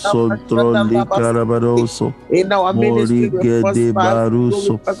baruso lama troli shandalabasu ande. carabadoso. In our ministry, Mori we gede prosper as we go, we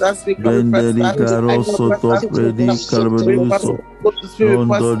baruso. prosper as we come, we prosper Brenderi as we hide, we caroso prosper to as we predi come. We prosper, carbaduso. go to spirit, we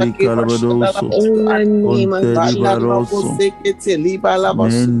prosper, Rondori give us carbadoso. shandalabasu ande. Onteri Father, Lord, we baroso. say, liba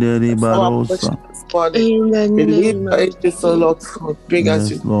labasu. Menderi That's our barosa. portion this morning. Believe your angels, so Lord, to bring us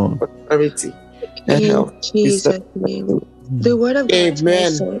Yes, to Lord. prosperity and In health. Jesus' name. The word of God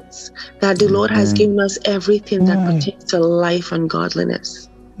Amen. tells us that the Lord has given us everything that pertains to life and godliness.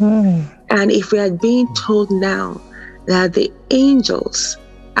 And if we are being told now that the angels,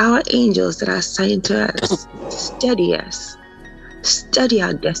 our angels that are assigned to us, study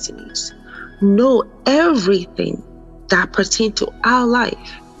our destinies, know everything that pertains to our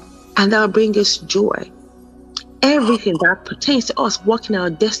life, and that will bring us joy. Everything that pertains to us walking our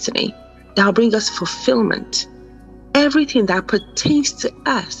destiny, that will bring us fulfillment. Everything that pertains to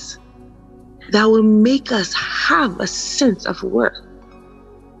us, that will make us have a sense of worth.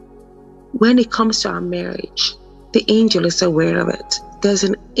 When it comes to our marriage, the angel is aware of it.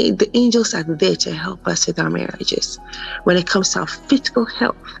 The angels are there to help us with our marriages. When it comes to our physical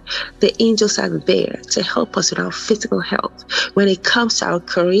health, the angels are there to help us with our physical health. When it comes to our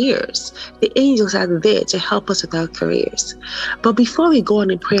careers, the angels are there to help us with our careers. But before we go on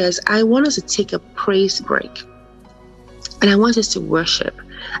in prayers, I want us to take a praise break. And I want us to worship.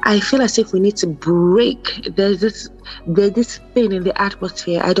 I feel as if we need to break. There's this thing in the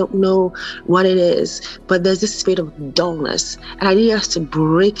atmosphere. I don't know what it is, but there's this spirit of dullness. And I need us to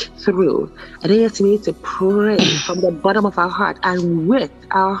break through. I need us to pray from the bottom of our heart and with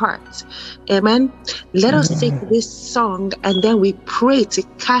our hearts. Amen. Let us take this song and then we pray to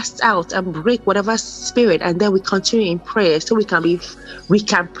cast out and break whatever spirit, and then we continue in prayer so we can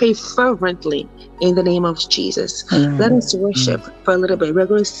pray fervently in the name of Jesus. Let us worship for a little bit. We're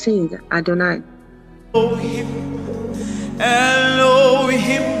going to sing Adonai. Elohim,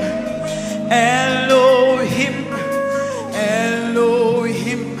 Elohim, Elohim,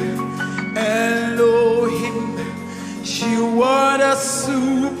 Elohim, Elohim. You are the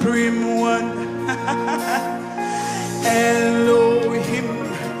supreme one. Elohim,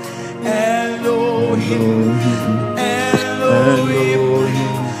 Elohim, Elohim,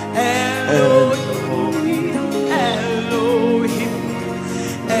 Elohim.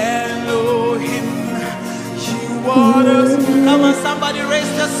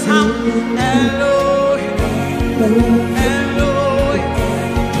 Elohim, Elohim.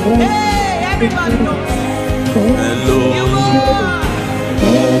 Hey, everybody knows you are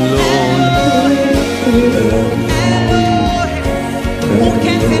Elohim. Who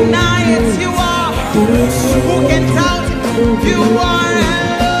can deny it? You are. Who can doubt it? You are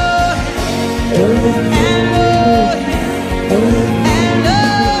Elohim, Elohim,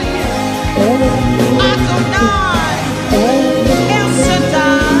 Elohim. Adonai, El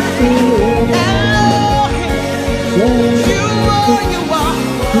Shaddai, Elohim. You are.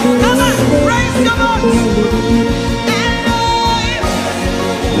 Come on, raise your voice. Elohim,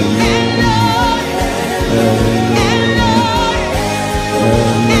 Elohim,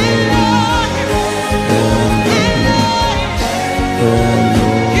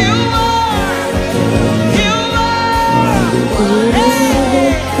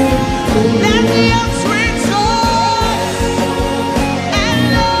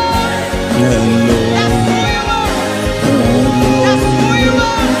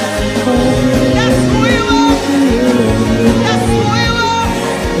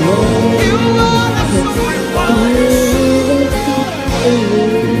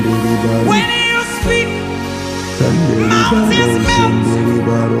 when you speak, mountains melt.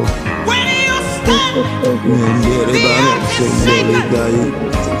 When you stand, the earth is shaken.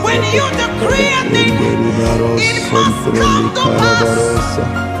 When you decree a thing, it must come to pass.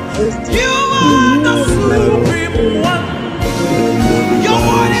 You are the supreme one. Your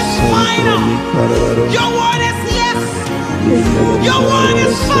word is final. Your word is yes. Your word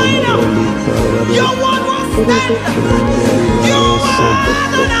is final. Your word will stand. You are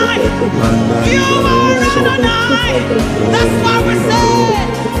Adonai. You are Adonai. That's why we say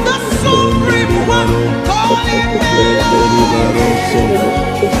the supreme one. Call him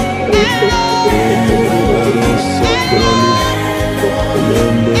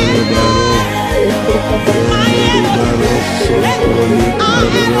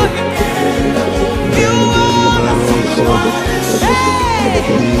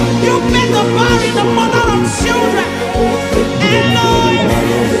you made the body the mother of children.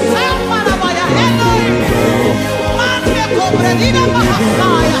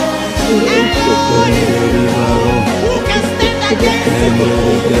 Who can stand against you?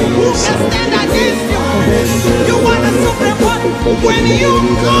 Who can stand against you? You are the supreme one. When you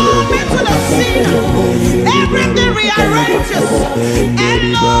come into the scene, everything rearranges.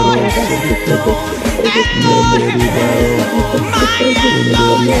 Elohim, my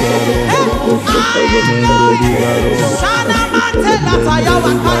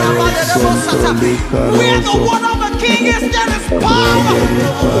where the word of a king is, there is power.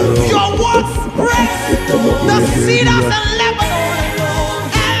 Your word spreads the cedars and Lebanon.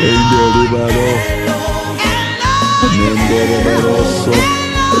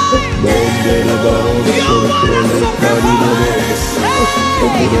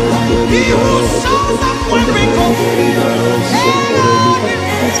 He who shows up when we go.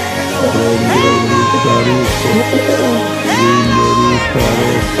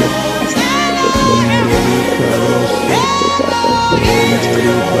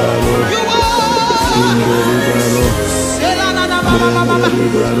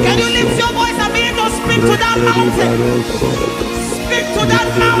 Can you lift your voice and begin to speak to that mountain? Speak to that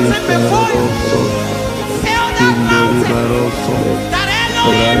mountain before you. Tell that mountain that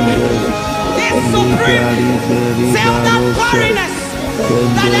Elohim is supreme. Tell that barrenness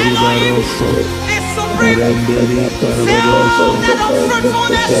that Elohim is supreme. Tell that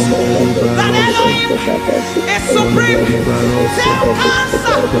unfruitfulness that Elohim is supreme. Tell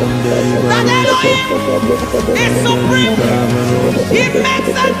cancer that Elohim is supreme. He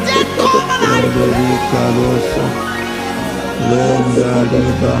makes a dead come alive.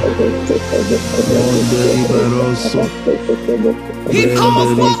 He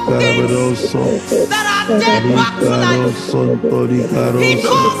calls forth things that are dead back to life. He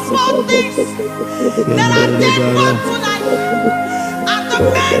calls forth things that are dead back to life. At the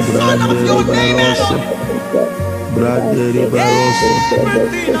mention of your name alone,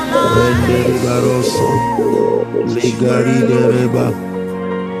 everything alive.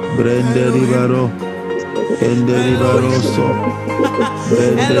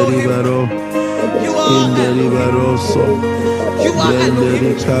 Elohim, you are Elohim. You are Elohim.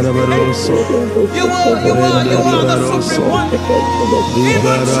 You are the supreme one.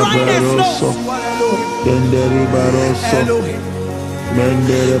 Even dryness knows you are Elohim.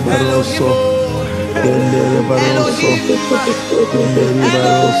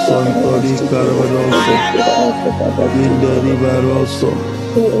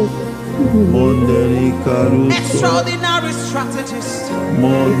 Mondeli Caruso, extraordinary strategist,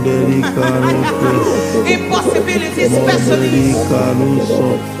 Mondeli Carope, impossibility Mondeli specialist,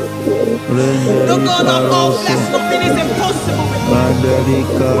 Caruso, the Rendeli God of all Caroso, flesh, nothing is impossible with you. Mandeli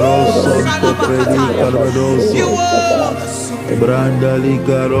Caroso, Topredi Carvadoso, You are the super. Brandali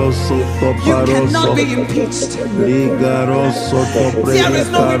Caroso, You cannot Toparoso, be impeached. Ligaroso, There Topredi is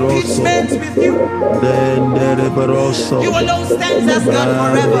no Caroso, impeachment with you. Lendere Baroso, You alone stands as God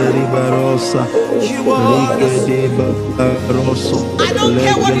forever. Brandeli Barosa, You are the Ligedi Baroso, I don't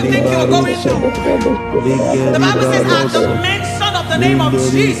care what you Legedi think you're going Baroso, through. The Ligedi Bible says, at the Baroso, mention of the name of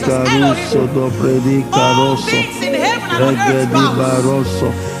Linderi Jesus, Caruso, Elohim, Topredi all Caroso, things in heaven and on earth Legedi bows, Baroso,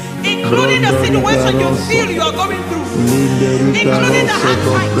 including the Brondoli situation you Caroso, feel you are going through, Linderi including the Caroso, hard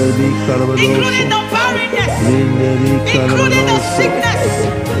times, Topredi Carvadoso, including the barrenness, Linderi including the Carvadoso, sickness.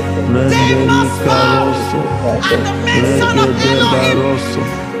 They Renderi must bow Caroso, at the mention of Regede Elohim. Baroso,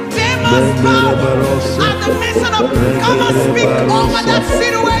 They must bow Bendere Baroso, at the mention of. Come on, Regede speak over Baroso, that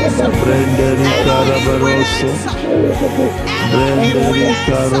situation. Brenderi Elohim will Carabaroso, answer. Elohim Brenderi will answer.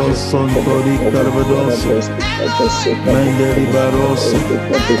 Caroso, Tori Carvadoso, Elohim. Menderi Baroso,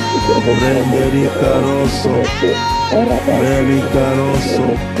 Brenderi Caroso, Beri Caroso,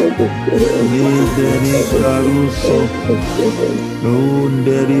 Lideri Caruso,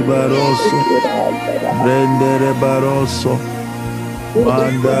 Lunderi Baroso, Brendere Baroso,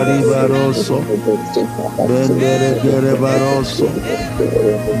 Mandari Baroso, Bendere Gere Baroso,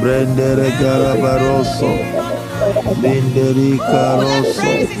 Brendere Gara Baroso, Linderi Oh, let Caroso,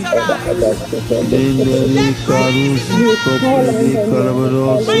 praises arise. Linderi Let praises Caruso, call on Topredi arise. the name of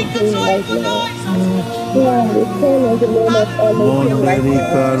Carabaroso, Bring the Elohim joy right in your now. voice unto the Lord. Yeah, we call on the name of Elohim right Monderi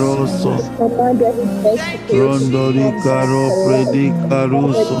now. Hallelujah. Caroso, We command every dead Thank you, situation to Rondori come back Jesus. Caro to life. Predi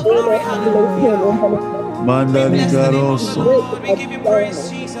By the Caruso, name Glory, of Elohim in hallelujah. the name of We Mandari bless the name of the Garoso, break Lord. We that give you praise, down.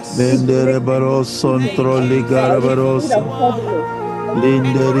 Jesus. We Bendere break Baroso, Thank you. Trolli that Thank every you for who spirit Garabaroso, of you are. heaviness. We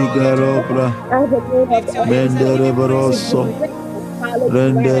Linderi call on you. Garopra, By the name of Lift your hands and give Elohim, Mendere him praise we Baroso, tonight. break the solid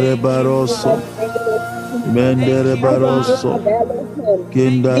ground. Rendere Thank you, In Baroso, the Father. name of Jesus. Thank Mendere you, By the name Baroso, of Father. Elohim,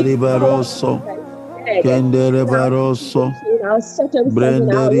 Thank we Kendari you, call on Baroso, things Father. that is dead Kendere in our Baroso, situation, in our circumstance, in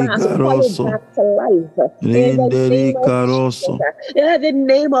our Brenderi lives. We call it Garoso, back to life. In the Rinderi name of Jesus. Caroso, In the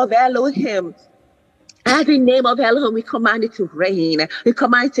name of Elohim. At the name of Elohim, we command it to rain. We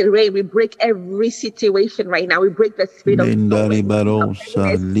command it to rain. We break every situation right now. We break the spirit of Lindari dullness, of Barosa,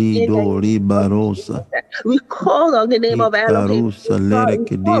 heaviness in the Lidori name of Barosa, Jesus. We call on the name of Elohim. Ikarusa We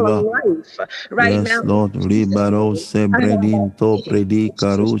call Lerekediva. on life right now Yes, in Lord, Jesus' Ribaro name. Sebredinto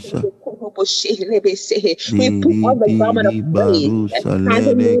Predicarusha. We put on the garment of Di praise Barusa at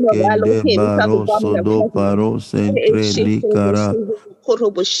the Lere name of Kende Elohim. It's not the Baroso garment of do heaviness. Paros entre Licara.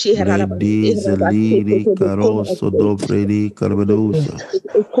 Brediz Liri Caroso do Predicarbadusa.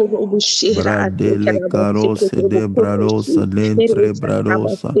 Bradele Carose de Bradosa Lentre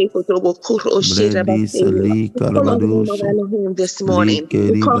Bradosa. Bredis Li We call on the name of Carbaduso. Elohim this Li morning.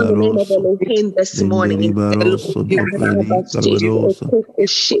 We Keri call on the name of Baroso. Elohim this Lenderi morning. Baroso do Predicarbadosa.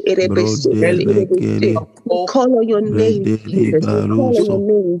 Brodele Keri. We call on your name, Bredeli Jesus. We call on your Baruso.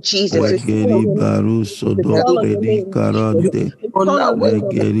 name, Jesus. We call on Regeri your name, Baruso Jesus. We do call on your name, Jesus. Predicarante. We call on your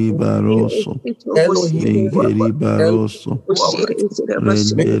Regeri Baroso. Regeri Baroso.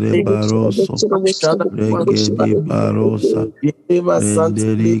 Rendere Baroso. Regedi Barosa.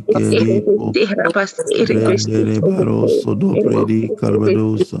 Renderi Keripo. Rendere Baroso do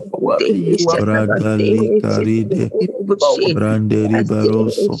Predicarbadosa. Bradali Caride. Branderi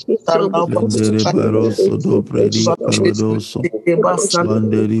Baroso. Rendere Baroso do Predicarbadoso.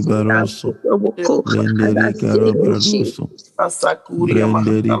 Manderi Baroso. Renderi Carabradoso.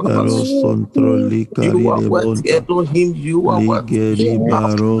 Brenderi Baroso. Trolli Caride Bonta. Ligeri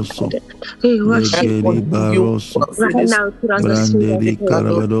Baroso. Legeri Baroso. Right now, put on the spirit of Branderi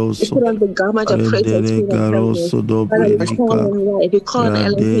praise. We Carabadoso. put on the garment of praise and Rendere spirit of heaviness. Garoso do Father, we call Predica. on life. We call on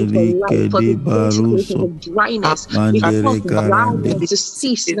Elohim for Radeli life, for Kedi the desperation, for Baruso. the dryness. We cause Mandere Garande. dryness to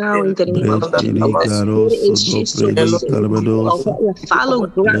cease now in the name of Brederi Jesus. Garoso do Predi Carbadosa. Fallow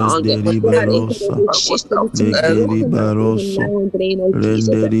ground. Lesderi Barosa. To be Legeri broken up even Baroso. now in the name of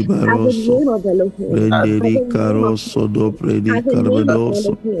Jesus. Renderi As the Baroso. name of Elohim. As Renderi the name of Caroso do Predi as the name of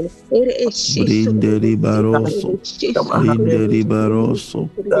Carbadoso. Elohim, it is shift to Brinderi Baroso. Linderi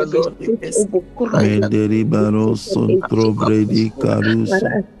Baroso. Menderi Baroso tro Predi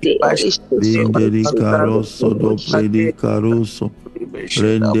Caruso. Linderi Caroso do Predi Caruso.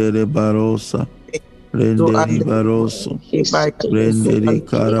 Rendere Barosa. Renderi Baroso, Renderi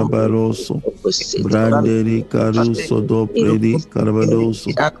Carabaroso, Branderi Caruso do Predi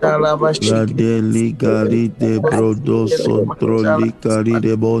Carbadoso, Radeli Gari de Brodoso, Trolli Cari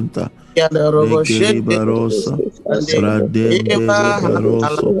de Bonta, Negeri Barosa, Bradenderi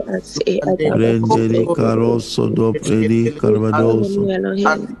Baroso, Renderi Caroso do Predi Carbadoso,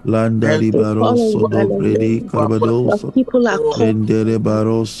 Landari Baroso do Predi Carbadoso, Rendere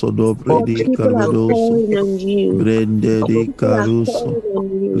Baroso do Predi Carbadoso, Brenderi Caruso,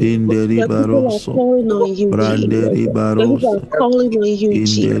 Linderi Baroso, Branderi Baroso,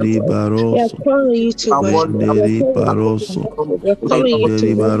 Inderi Baroso, Brenderi Baroso,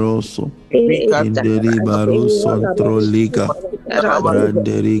 Inderi Baroso, Inderi Baroso, Trolliga,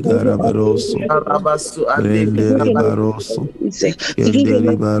 Branderi Garabaroso, Brenderi Baroso,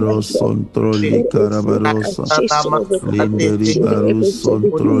 Inderi Baroso, Trolli Carabarosa, Linderi Baroso,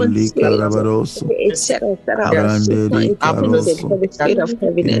 Trolli Carabaroso, Branderi Caroso,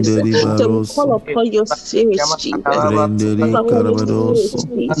 Inderi Baroso, Brenderi Carabaroso,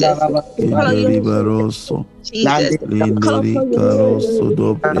 Inderi Baroso, Linderi Caroso,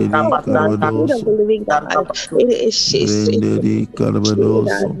 Dopredi Carabadoso, Brenderi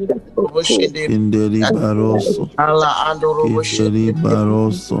Carabadoso, Inderi Baroso, Inderi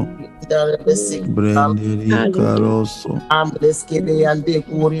Baroso, Brenderi Caroso,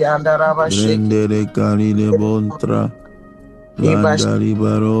 Brendere Cari de Bontra, Landari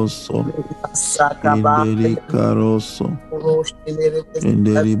Baroso, Inderi Caroso,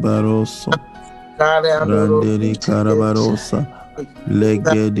 Inderi Baroso, Branderi Carabarosa,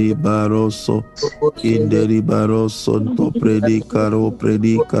 Legedi Baroso, Inderi Baroso, Topredi Caro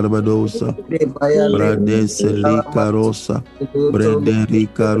Predi Carbadosa, Bradese Li Carosa, Brenderi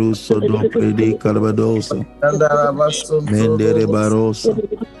Caruso, Dopredi Carbadosa, Mendere Barosa,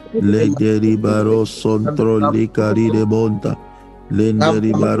 Legedi Baroso, Trolli Cari de Bonta,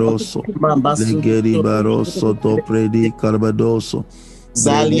 Lenderi Baroso, Legedi Baroso, Topredi Carbadoso,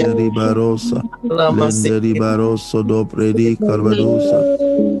 Lenderi Barosa, Lenderi Baroso, Dopredi Carbadosa,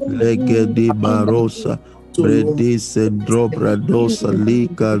 Legedi Barosa, Predise Drobradosa, Li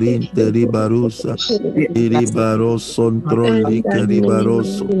Carinteri Barosa, Iri Baroso, Trolli Cari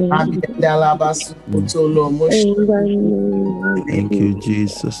Baroso. Thank you,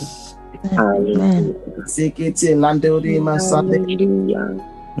 Jesus. Amen. Hallelujah.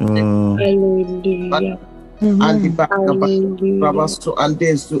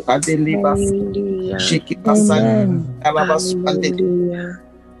 Amen. Hallelujah.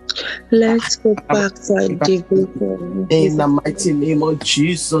 Let's go back to our devotion. In the mighty name of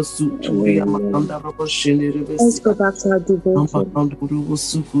Jesus. Let's go back to our devotion.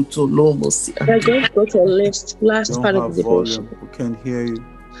 We're going to go to the last part of the devotion. We can't hear you.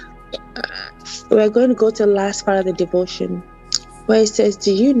 We're going to go to the last part of the devotion, where it says,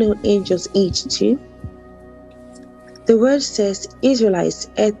 do you know angels eat too? The word says Israelites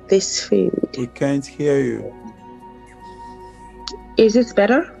ate this food. We can't hear you. Is it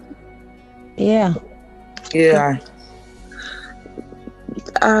better? Yeah. Yeah.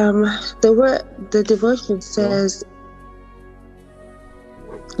 The devotion says,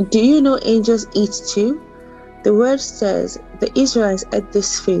 do you know angels eat too? The word says the Israelites ate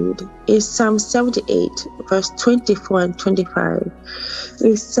this food. In Psalm 78, verse 24 and 25,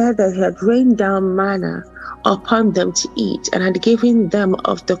 it said that he had rained down manna upon them to eat and had given them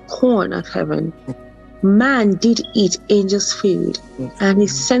of the corn of heaven. Man did eat angels' food, and he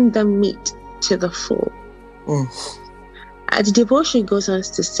sent them meat to the full. The devotion goes on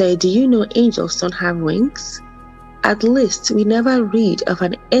to say, do you know angels don't have wings? At least we never read of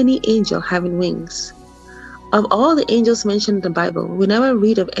any angel having wings. Of all the angels mentioned in the Bible, we never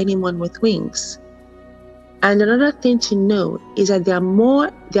read of anyone with wings. And another thing to know is that there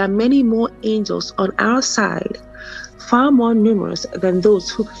are many more angels on our side, far more numerous than those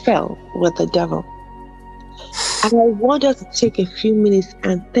who fell with the devil. And I want us to take a few minutes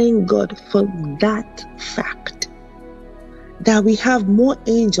and thank God for that fact, that we have more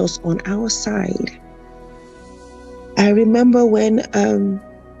angels on our side. I remember when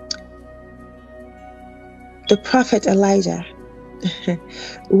the prophet Elijah,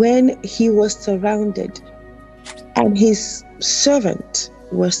 when he was surrounded and his servant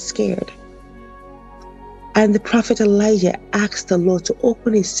was scared, and the prophet Elijah asked the Lord to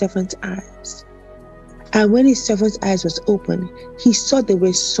open his servant's eyes. And when his servant's eyes was open, he saw they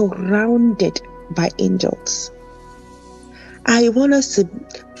were surrounded by angels. I want us to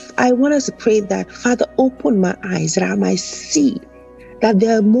pray that, Father, open my eyes that I might see that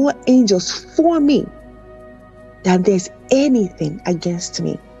there are more angels for me than there's anything against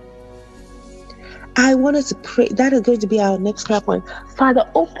me. I want us to pray. That is going to be our next prayer point. Father,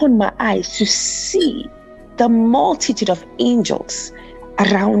 open my eyes to see the multitude of angels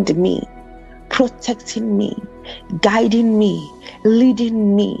around me, protecting me, guiding me,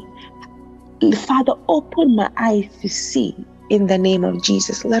 leading me. Father, open my eyes to see in the name of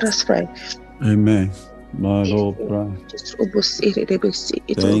Jesus. Let us pray. Amen. My Lord, pray.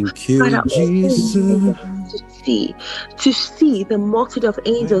 Thank you, Father, Jesus. To see the multitude of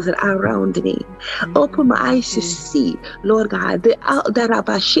angels that are around me. Open my eyes to see, Lord God,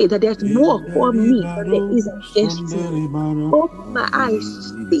 that there's more for me than there is against me. Open my eyes to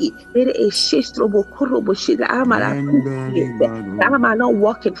see that I might not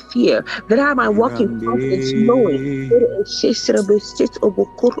walk in fear, that I might walk in confidence, knowing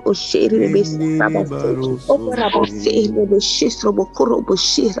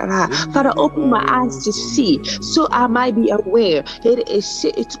Father, open my eyes to see, so I might be aware of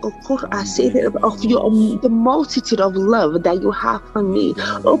the multitude of love that you have for me.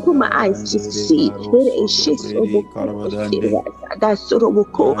 Open my eyes to see that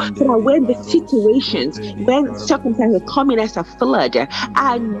when the situations, when circumstances come in as a flood,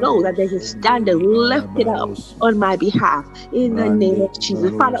 I know that there's a standard lifted up on my behalf in the name of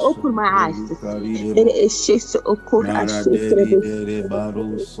Jesus. Father, open my eyes to see. It is just to occur as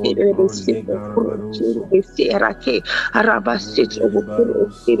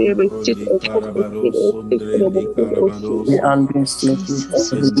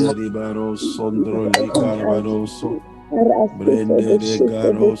Brendere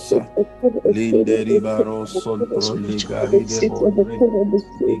garosa, linderi baroso,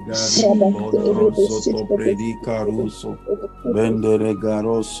 ligari de rosso to predica russo, vendere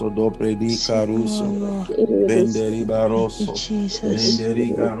garoso do predica russo, venderi baroso,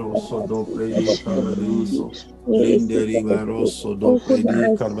 linderi garoso do predica russo, linderi baroso do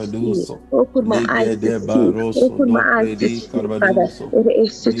predica russo, ligede baroso do predica russo,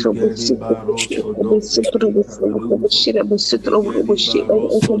 ligede baroso do predica russo.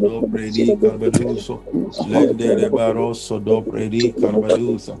 Baroso do predi carbaduso, lendere baroso do predi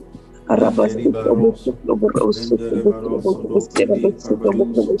carbadusa, lendere baroso do predi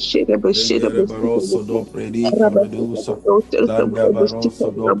carbaduso, lendere baroso do predi carbadusa, landa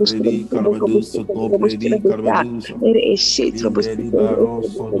baroso do predi carbaduso do predi carbadusa, lendere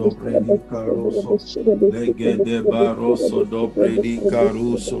baroso do predi caroso, legede baroso do predi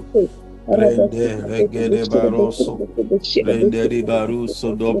caruso. Prende regede baroso, prende di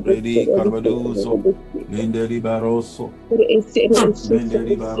baruso do predi carbaduso, linde di baroso, linde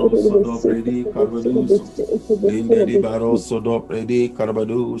di baroso do predi carbaduso, linde di baroso do predi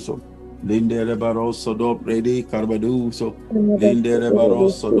carbaduso, linde di baroso do predi carbaduso, linde di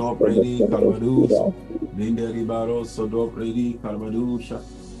baroso do predi carbaduso, linde di baroso do predi carbadusa.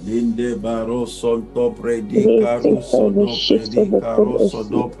 Linde baroso do predi caruso do predi caroso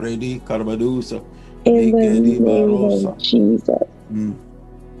do predi carbadusa. In the name of Jesus.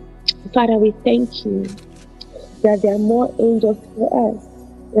 Father, we thank you that there are more angels for us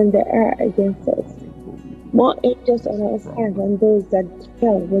than there are against us. More angels on our side than those that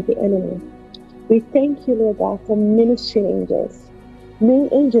fell with the enemy. We thank you, Lord God, for ministering angels. Many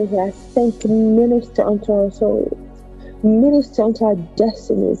angels that are sent to minister unto our souls. Minister unto our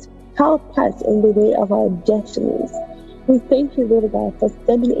destinies. Help us in the way of our destinies. We thank you, Lord God, for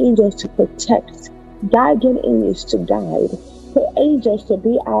sending angels to protect, guardian angels to guide, for angels to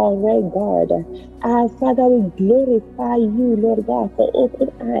be our red guard. Father, we glorify you, Lord God, for open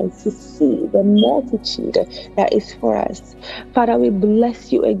eyes to see the multitude that is for us. Father, we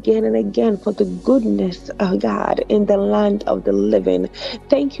bless you again and again for the goodness of God in the land of the living.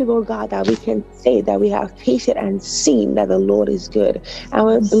 Thank you, Lord God, that we can say that we have tasted and seen that the Lord is good. And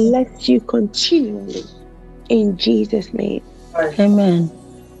we bless you continually in Jesus' name. Amen.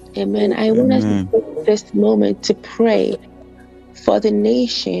 Amen. I want us to take this moment to pray for the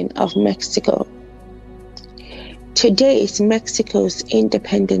nation of Mexico. Today is Mexico's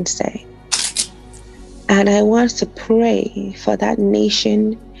Independence Day. And I want to pray for that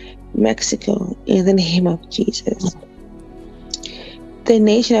nation, Mexico, in the name of Jesus. The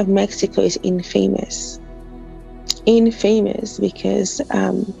nation of Mexico is infamous. Infamous because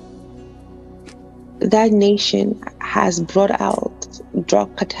that nation has brought out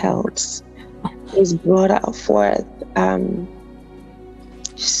drug cartels, has brought out forth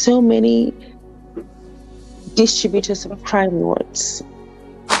so many distributors of crime lords.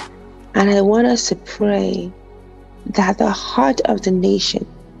 And I want us to pray that the heart of the nation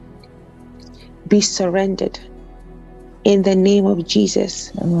be surrendered in the name of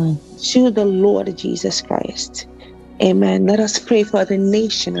Jesus to the Lord Jesus Christ. Amen. Let us pray for the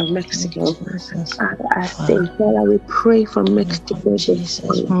nation of Mexico. Father, I say, Father, we pray for Mexico this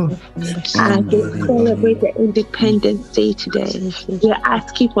morning. As we celebrate the Independence Day today, we are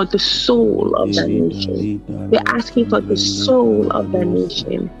asking for the soul of the nation. We are asking for the soul of the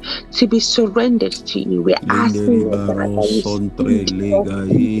nation to be surrendered to you. We are asking that you speak for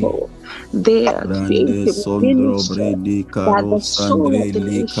people there to be able to minister, that the soul of the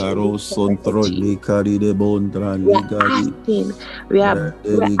nation be surrendered to you. We're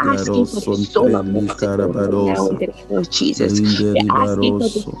asking for the soul of Mexico right now in the name of Jesus. We're asking for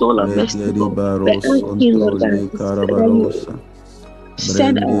the soul of Mexico. We're asking, Lord God, that you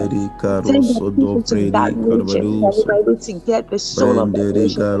send the people to that nation that we're able to get the soul of that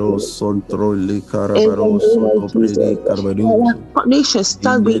nation. In the name of Jesus, that nation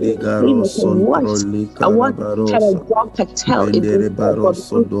start being famous and what kind of John Patel is for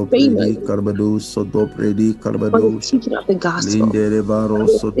become famous for the teaching of the gospel. We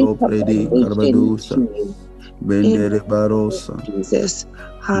lift up that nation to you. In the name of Jesus.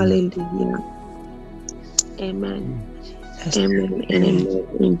 Hallelujah. Amen. Amen and amen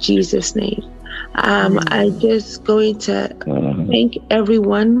in Jesus' name. I just going to thank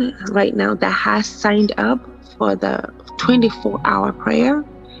everyone right now that has signed up for the 24-hour prayer.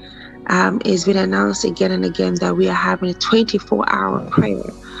 It's been announced again and again that we are having a 24-hour prayer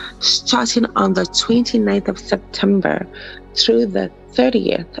starting on the 29th of September through the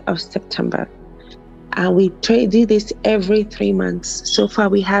 30th of September. We do this every 3 months. So far,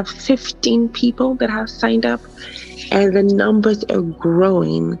 we have 15 people that have signed up, and the numbers are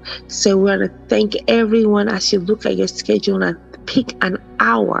growing. So we want to thank everyone as you look at your schedule and pick an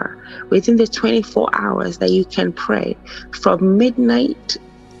hour within the 24 hours that you can pray from midnight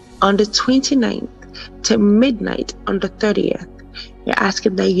on the 29th to midnight on the 30th. We're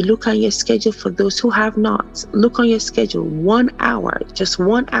asking that you look on your schedule. For those who have not, look on your schedule 1 hour, just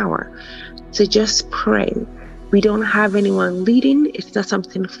 1 hour, to just pray. We don't have anyone leading. It's not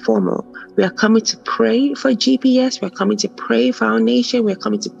something formal. We are coming to pray for GPS. We're coming to pray for our nation. We're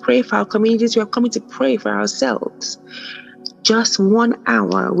coming to pray for our communities. We're coming to pray for ourselves. Just 1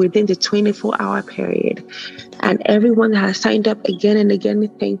 hour within the 24-hour period. And everyone that has signed up again and again,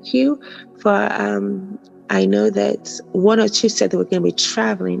 thank you. For I know that one or two said they were going to be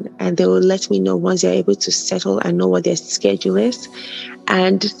traveling, and they will let me know once they're able to settle and know what their schedule is.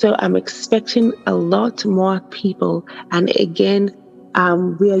 And so I'm expecting a lot more people. And again,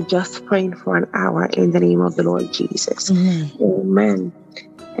 we are just praying for an hour in the name of the Lord Jesus. Amen.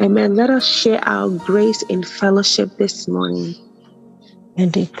 Amen. Let us share our grace in fellowship this morning.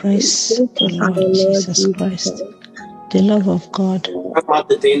 And the grace of the Lord Jesus Christ, the love of God,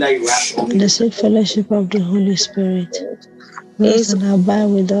 the sweet fellowship of the Holy Spirit, rest and abide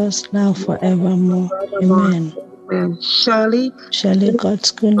with us now forevermore. Amen. Surely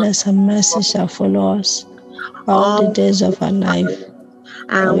God's goodness and mercy shall follow us all the days of our life,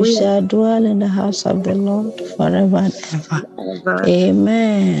 and we shall dwell in the house of the Lord forever and ever.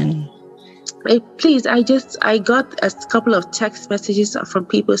 Amen. Please, I got a couple of text messages from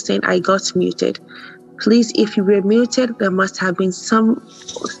people saying I got muted. Please, if you were muted, there must have been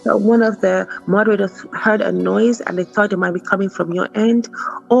one of the moderators heard a noise and they thought it might be coming from your end,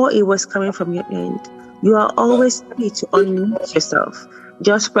 or it was coming from your end. You are always free to unmute yourself.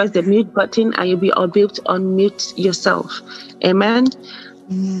 Just press the mute button and you'll be able to unmute yourself. Amen.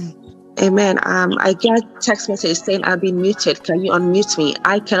 Amen. I get text message saying I've been muted. Can you unmute me?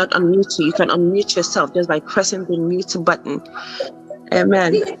 I cannot unmute you. You can unmute yourself just by pressing the mute button.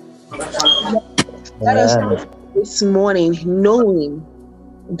 Amen. Let us pray this morning, knowing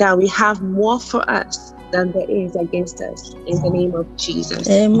that we have more for us than there is against us. In the name of Jesus.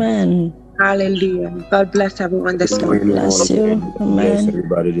 Amen. Hallelujah. God bless everyone this morning. Bless you. Amen. Bless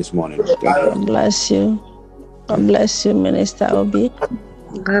everybody this morning. God bless you. God bless you, Minister Obi.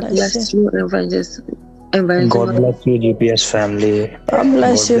 God bless you, Evangelist. God bless you, GPS family. God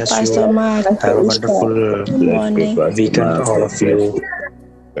bless you, Pastor Mark. Have a wonderful morning. weekend, all of you.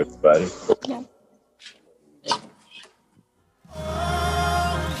 Everybody.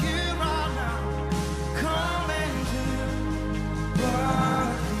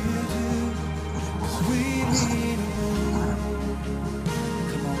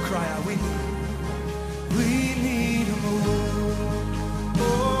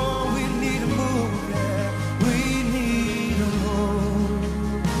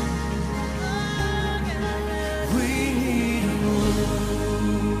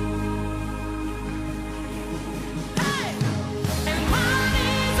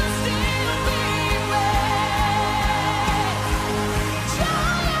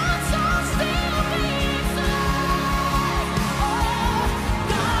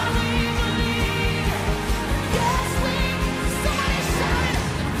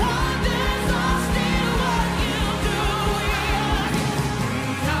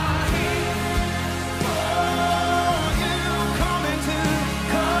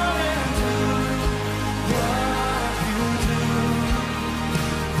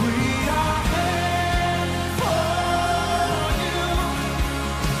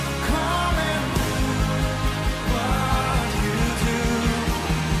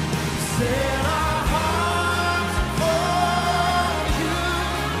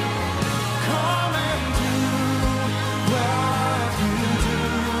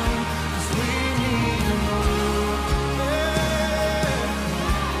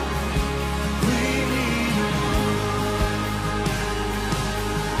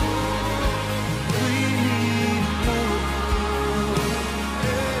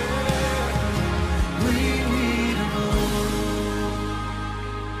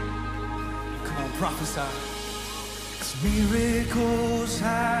 Prophesy. 'Cause miracles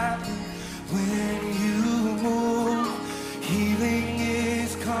happen when you move. Healing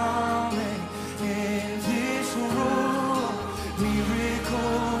is coming in this room.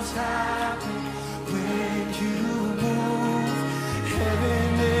 Miracles happen when you move.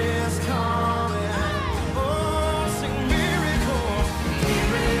 Heaven is coming. Oh, sing miracles.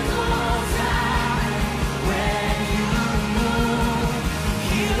 Miracles happen when you move.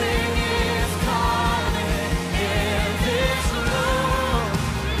 Healing is coming in this room.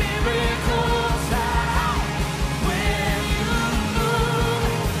 Miracles happen when you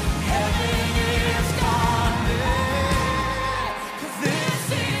move. Heaven is coming. 'Cause this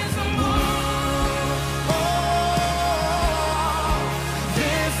is a move. Oh,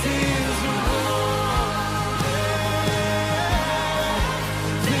 this is a move.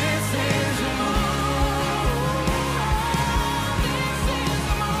 This is a move. This is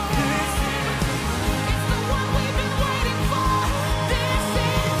a move. This is it's the one we've been waiting for. This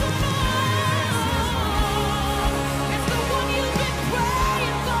is a move. It's the one you've been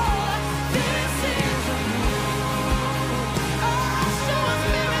praying for. This is a move. Oh, show us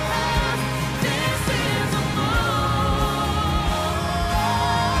miracles. This is a move.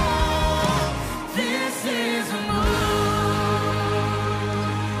 This is a move.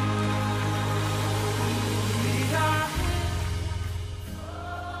 We are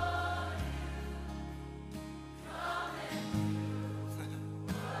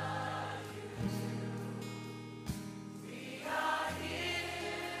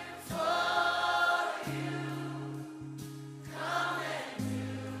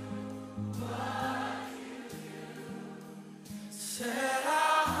set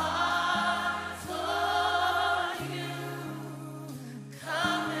our hearts on you.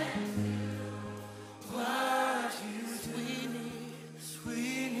 Come and do what you do. We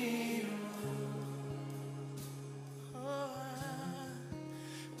need oh,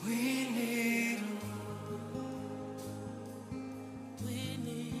 we need we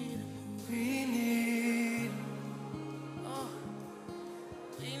need we need oh,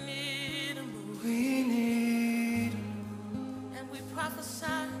 we need a move. We need and we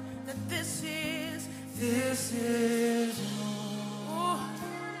prophesy that this is oh,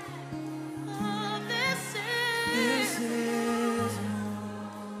 oh, this is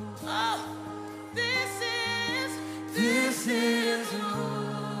oh, this is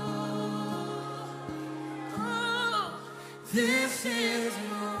oh, this is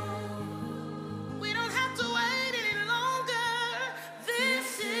we don't have to wait any longer.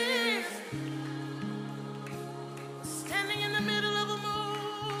 This is standing in the middle of a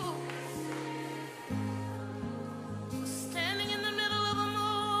move. Standing in the middle of a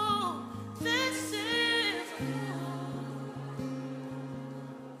move. This is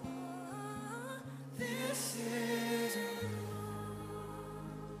this is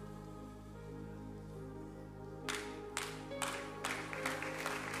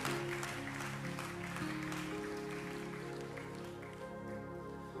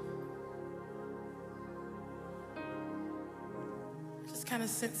just kind of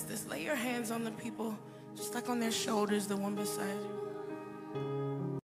sense this. Lay your hands on the people, just like on their shoulders, the one beside you.